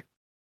 psi.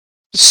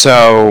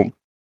 So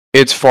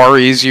it's far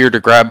easier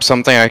to grab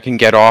something I can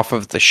get off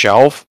of the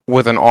shelf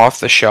with an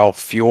off-the-shelf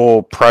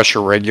fuel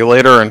pressure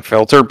regulator and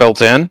filter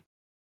built in.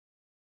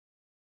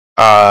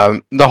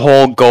 The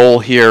whole goal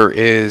here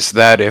is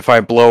that if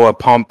I blow a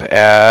pump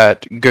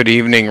at Good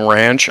Evening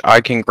Ranch,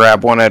 I can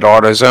grab one at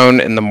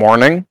AutoZone in the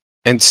morning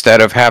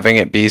instead of having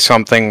it be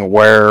something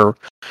where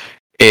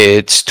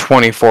it's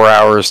 24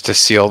 hours to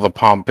seal the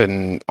pump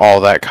and all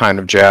that kind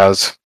of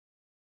jazz.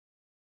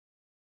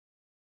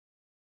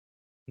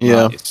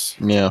 Yeah. Nice.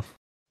 Yeah.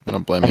 I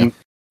don't blame you.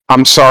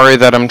 I'm sorry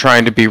that I'm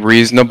trying to be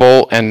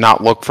reasonable and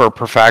not look for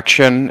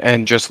perfection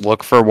and just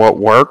look for what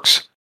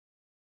works.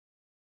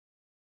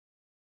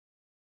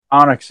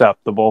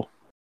 Unacceptable.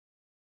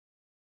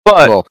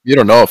 But Well, you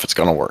don't know if it's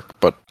gonna work,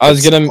 but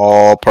it's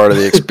all part of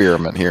the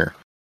experiment here.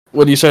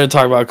 When you started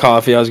talking about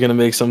coffee, I was gonna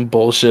make some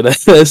bullshit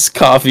ass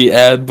coffee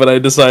ad, but I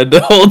decided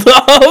to hold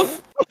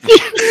off.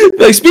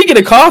 Like, speaking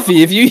of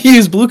coffee, if you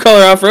use Blue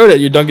Collar Off Road at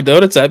your Dunkin'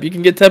 Donuts app, you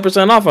can get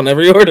 10% off on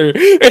every order.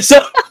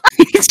 So,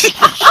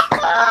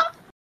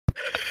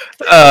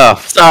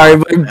 sorry,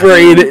 my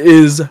brain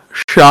is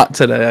shot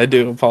today. I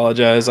do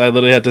apologize. I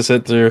literally had to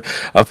sit through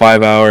a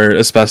 5-hour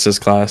asbestos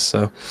class.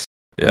 So,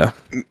 yeah.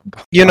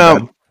 You My know,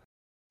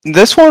 bad.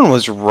 this one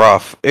was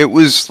rough. It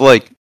was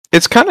like,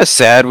 it's kind of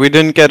sad we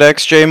didn't get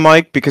XJ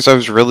Mike because I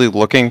was really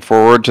looking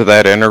forward to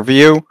that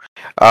interview.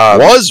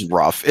 Was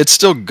rough. It's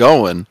still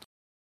going.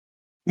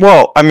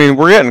 Well, I mean,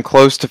 we're getting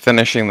close to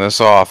finishing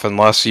this off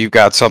unless you've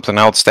got something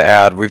else to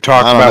add. We've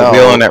talked I don't about know.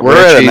 wheeling at We're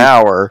at Richie. an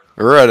hour.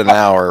 We're at an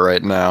hour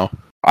right now.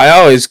 I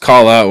always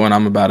call out when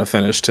I'm about to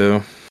finish,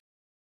 too.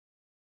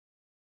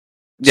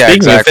 Yeah, Speaking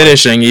exactly. of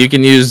finishing, you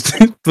can use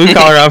Blue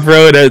Collar Off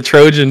Road at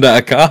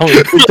Trojan.com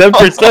for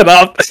 10%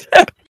 off.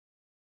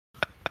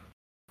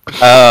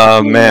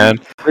 Oh, man.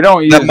 We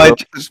don't use That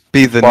might just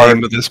be the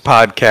name of this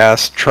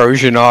podcast,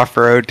 Trojan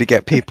Off-Road, to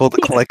get people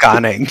to click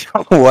on it.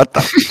 What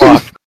the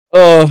fuck?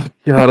 Oh,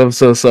 God, I'm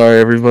so sorry,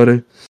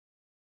 everybody.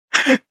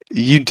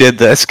 You did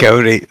this,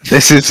 Cody.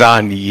 This is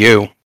on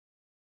you.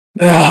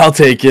 I'll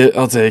take it.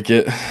 I'll take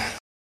it.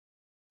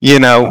 You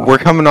know, we're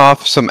coming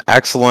off some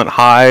excellent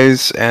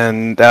highs,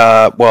 and,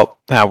 well,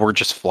 now we're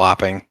just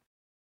flopping.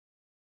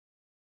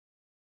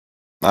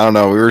 I don't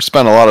know. We were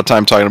spending a lot of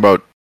time talking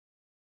about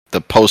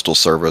the postal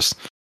service.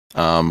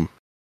 But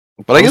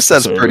I guess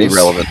that's pretty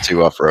relevant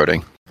to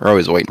off-roading. We're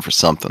always waiting for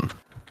something.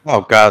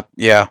 Oh, God,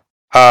 yeah.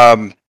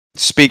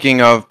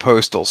 Speaking of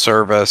postal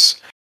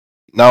service...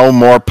 No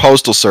more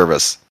postal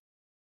service.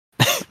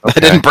 I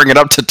didn't bring it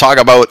up to talk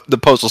about the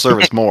postal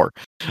service more.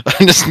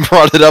 I just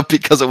brought it up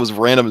because it was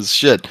random as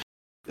shit.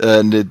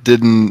 And it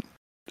didn't,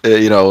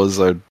 it was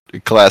a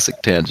classic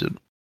tangent.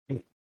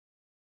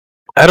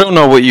 I don't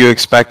know what you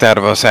expect out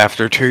of us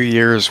after 2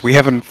 years. We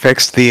haven't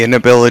fixed the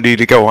inability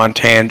to go on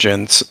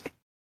tangents.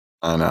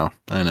 I know.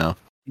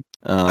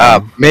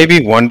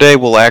 Maybe one day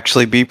we'll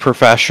actually be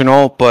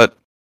professional, but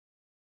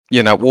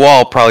we'll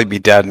all probably be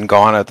dead and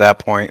gone at that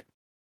point.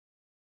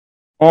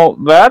 Well,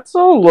 that's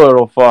a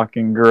little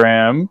fucking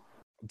grim.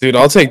 Dude,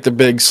 I'll take the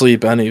big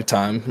sleep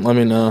anytime. Let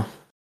me know.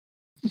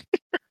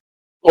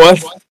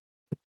 What?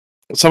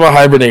 It's about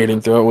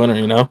hibernating throughout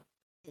winter,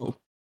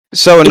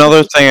 So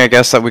another thing I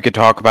guess that we could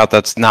talk about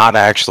that's not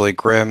actually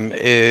grim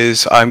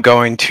is I'm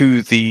going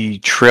to the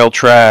Trail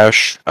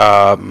Trash.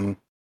 Annual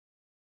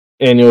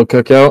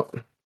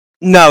cookout?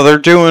 No, they're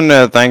doing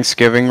a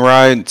Thanksgiving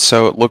ride,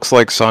 so it looks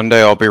like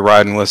Sunday I'll be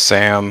riding with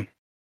Sam.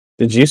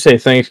 Did you say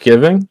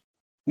Thanksgiving?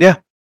 Yeah.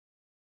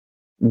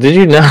 Did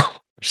you know? I'm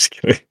just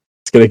kidding.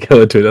 It's gonna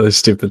go into another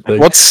stupid thing.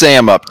 What's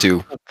Sam up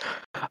to?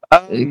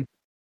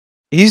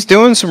 He's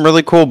doing some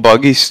really cool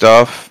buggy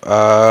stuff,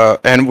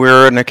 and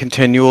we're in a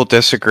continual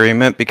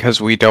disagreement because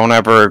we don't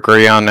ever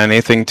agree on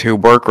anything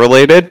tube work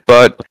related,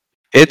 but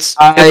it's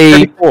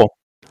pretty cool.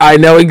 I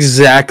know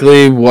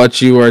exactly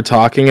what you are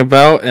talking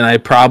about, and I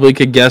probably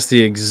could guess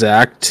the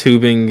exact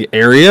tubing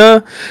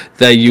area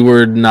that you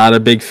were not a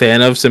big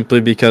fan of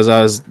simply because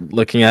I was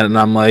looking at it and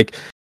I'm like,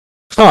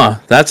 huh,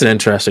 that's an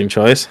interesting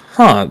choice.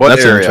 Huh,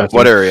 that's interesting.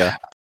 What area?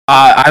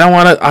 I don't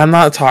want to. I'm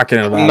not talking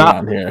about it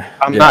on here.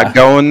 I'm not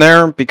going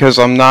there because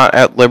I'm not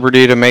at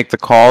liberty to make the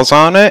calls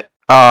on it.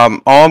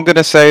 All I'm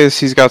gonna say is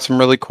he's got some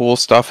really cool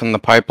stuff in the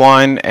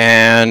pipeline,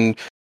 and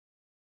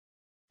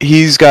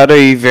he's got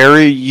a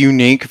very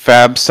unique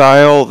fab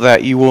style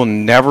that you will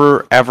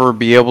never ever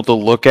be able to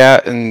look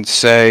at and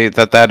say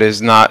that that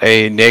is not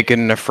a Naked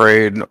and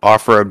Afraid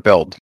off-road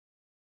build.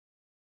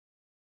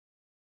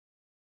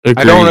 Agreed.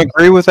 I don't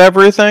agree with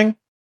everything,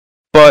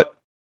 but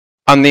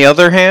on the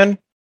other hand,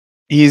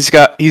 he's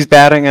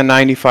batting a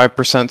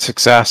 95%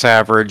 success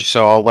average,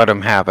 so I'll let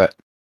him have it.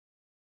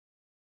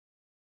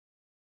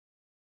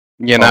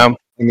 I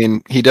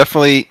mean, he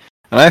definitely,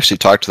 and I actually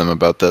talked to them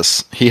about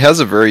this. He has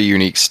a very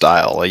unique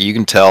style. Like, you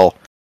can tell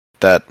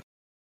that,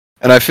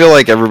 and I feel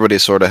like everybody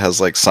sort of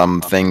has like some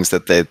things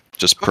that they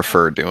just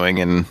prefer doing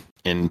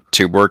in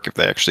tube work if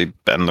they actually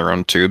bend their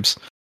own tubes.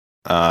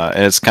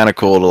 And it's kind of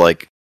cool to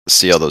like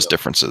see all those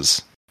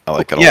differences. I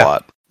like it a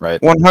lot, right?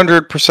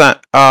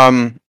 100%.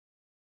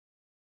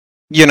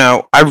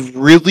 I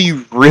really,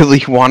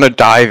 really want to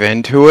dive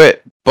into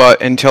it,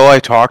 but until I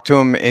talk to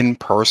him in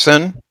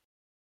person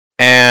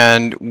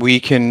and we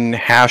can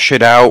hash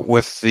it out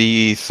with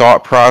the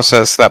thought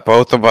process that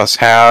both of us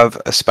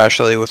have,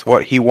 especially with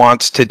what he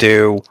wants to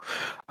do,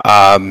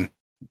 I'm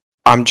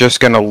just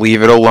going to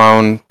leave it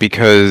alone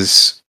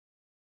because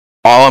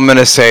all I'm going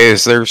to say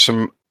is there's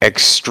some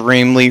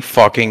extremely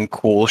fucking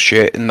cool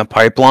shit in the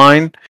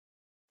pipeline,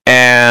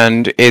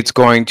 and it's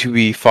going to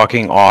be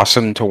fucking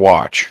awesome to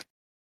watch.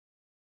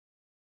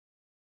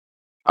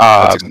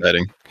 That's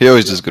exciting. He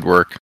always does good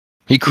work.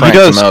 He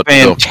does them out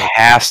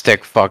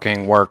fantastic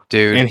fucking work,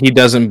 dude. And he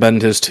doesn't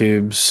bend his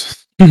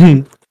tubes.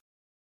 What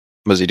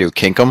does he do?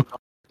 Kink them?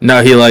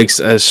 No, he likes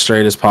as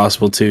straight as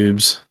possible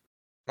tubes.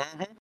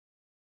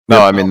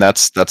 No, I mean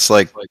that's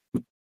like.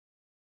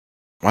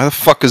 Why the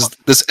fuck is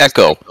this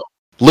echo?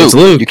 It's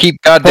Luke. You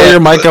keep Pull your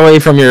mic away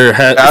from your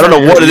head. I don't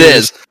know what it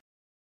is,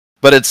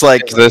 but it's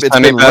like it's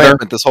been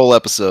rampant this whole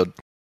episode.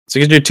 It's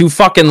because you're too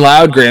fucking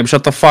loud, Graham.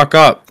 Shut the fuck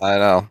up. I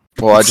know.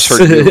 Well, I just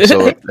heard you,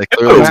 so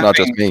clearly it's not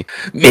just me.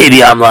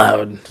 Maybe I'm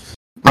loud.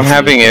 I'm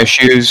having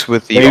issues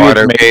with the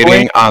auto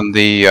gating on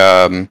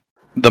the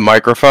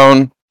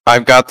microphone.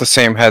 I've got the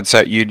same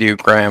headset you do,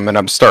 Graham, and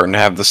I'm starting to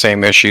have the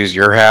same issues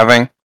you're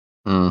having.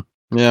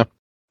 Yeah.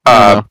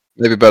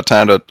 Maybe about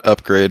time to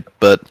upgrade,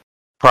 but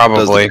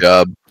probably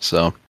does the job.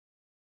 So.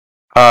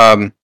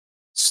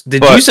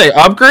 Did you say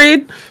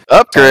upgrade?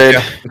 Upgrade.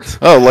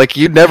 Oh, like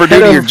you'd never do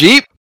to your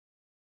Jeep?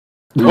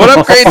 What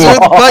upgrades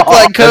would look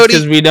like, Cody?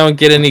 Because we don't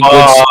get any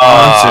good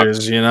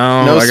sponsors,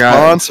 No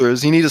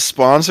sponsors. You need a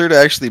sponsor to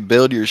actually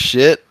build your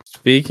shit.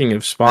 Speaking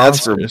of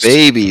sponsors, that's for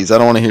babies. I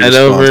don't want to hear. Head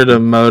over to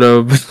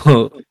Moto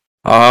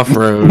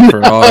Off-Road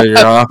for all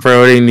your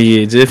off-roading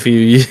needs. If you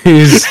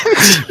use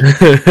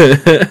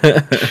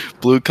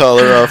blue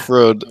collar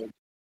off-road,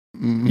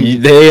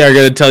 they are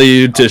going to tell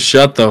you to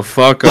shut the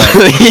fuck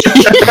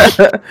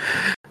up.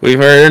 We've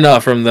heard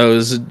enough from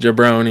those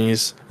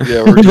jabronis.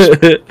 Yeah, we're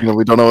just,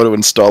 we don't know how to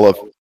install a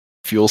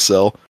fuel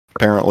cell,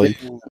 apparently.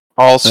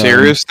 All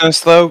seriousness,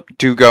 though,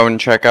 do go and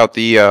check out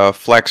the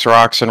Flex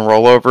Rocks and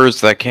Rollovers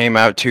that came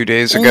out 2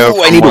 days ago.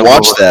 Ooh, I need to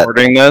watch that.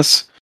 Recording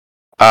this.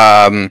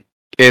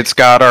 It's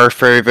got our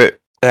favorite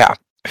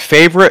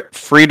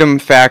Freedom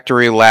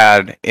Factory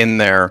lad in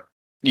there.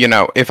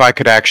 If I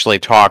could actually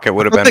talk, it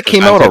would have been that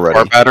came out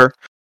already. Better.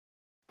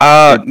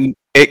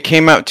 It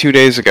came out 2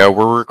 days ago.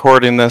 We're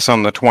recording this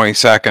on the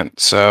 22nd,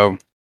 so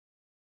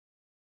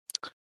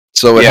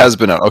it has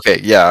been out. Okay,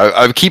 yeah,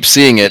 I keep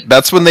seeing it.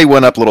 That's when they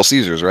went up Little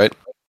Caesars, right?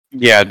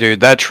 Yeah, dude,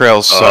 that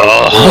trail's so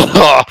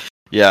cool.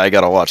 Yeah, I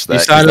gotta watch that. You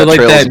sounded like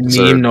that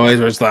meme noise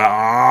where it's like,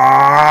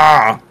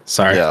 ah.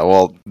 Sorry. Yeah,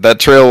 well, that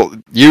trail,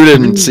 you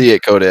didn't see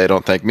it, Cody, I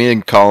don't think. Me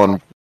and Colin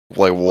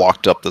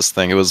walked up this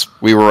thing.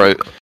 We were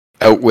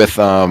out with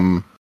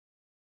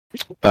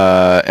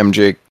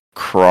MJ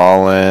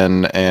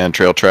Crawlin and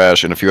Trail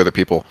Trash and a few other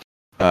people,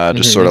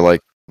 just sort of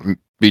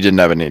I didn't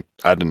have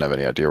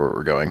any idea where we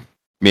were going.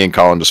 Me and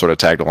Colin just sort of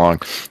tagged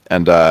along,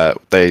 and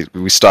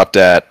we stopped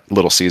at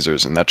Little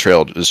Caesars, and that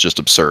trail is just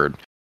absurd.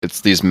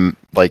 It's these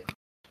like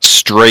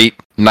straight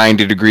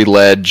 90-degree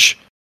ledge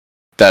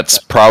that's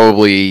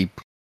probably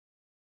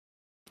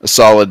a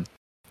solid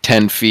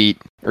 10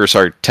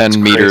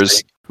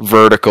 meters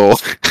vertical.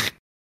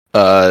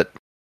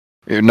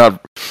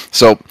 Not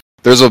so.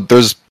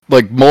 There's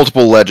like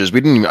multiple ledges. I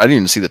didn't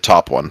even see the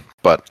top one,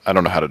 but I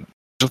don't know how to.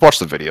 Just watch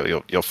the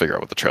video. You'll figure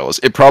out what the trail is.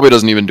 It probably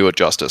doesn't even do it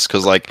justice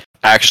because like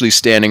actually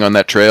standing on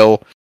that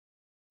trail,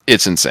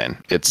 it's insane.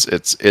 It's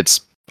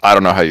I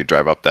don't know how you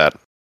drive up that.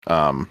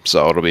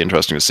 So it'll be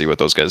interesting to see what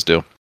those guys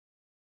do.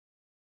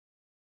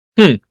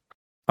 I'll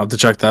have to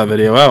check that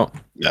video out.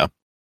 Yeah,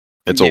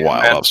 it's a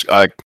while.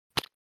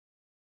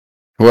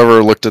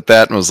 Whoever looked at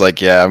that and was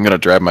like, "Yeah, I'm gonna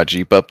drive my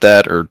Jeep up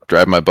that or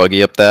drive my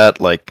buggy up that,"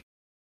 like,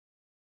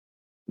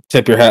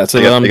 tip your hat to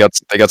them.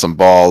 They got some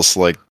balls.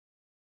 Like,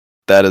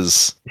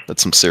 that's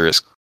some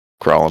serious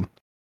crawling.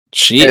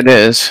 Shit. It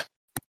is.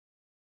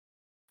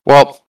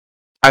 Well,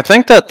 I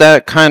think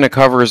that kind of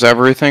covers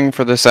everything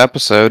for this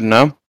episode.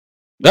 No.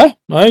 Yeah,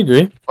 I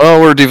agree.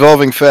 Well, we're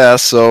devolving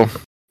fast, so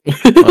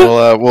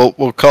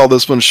we'll call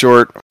this one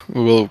short.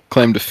 We will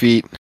claim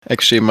defeat.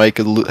 XJ Mike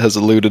has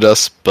eluded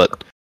us,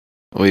 but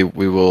we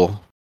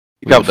will.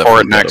 You got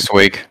for it next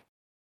week.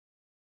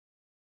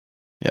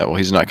 Yeah, well,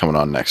 he's not coming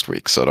on next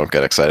week, so don't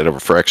get excited over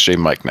for XJ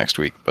Mike next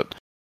week. But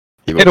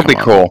it'll be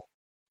cool.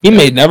 He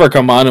may never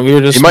come on, and we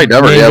were just he might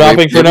never. Yeah,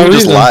 we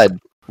just lied.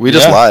 We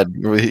just lied.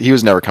 He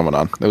was never coming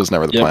on. That was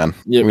never the plan.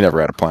 Yep. We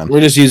never had a plan. We're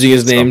just using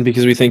his name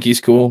because we think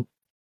he's cool.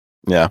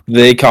 Yeah.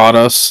 They caught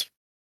us.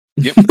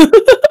 Yep.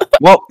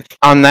 Well,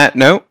 on that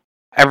note,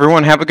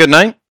 everyone have a good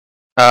night.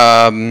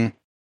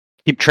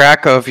 Keep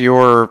track of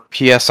your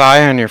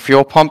PSI on your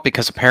fuel pump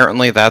because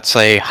apparently that's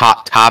a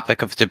hot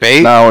topic of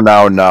debate.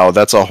 No.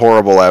 That's a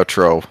horrible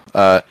outro.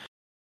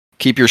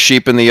 Keep your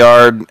sheep in the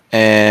yard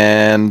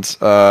and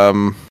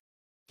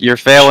you're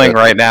failing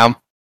right now.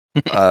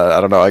 I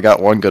don't know. I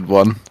got one good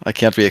one. I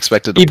can't be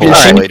expected to keep pull your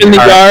sheep in the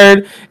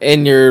yard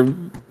and your.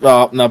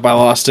 Oh, no, I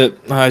lost it.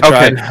 I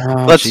tried. Okay.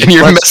 Oh, let's and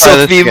your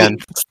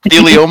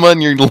mesothelioma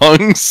in your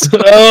lungs.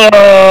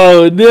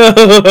 Oh no!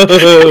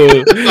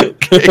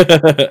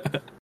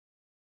 Okay.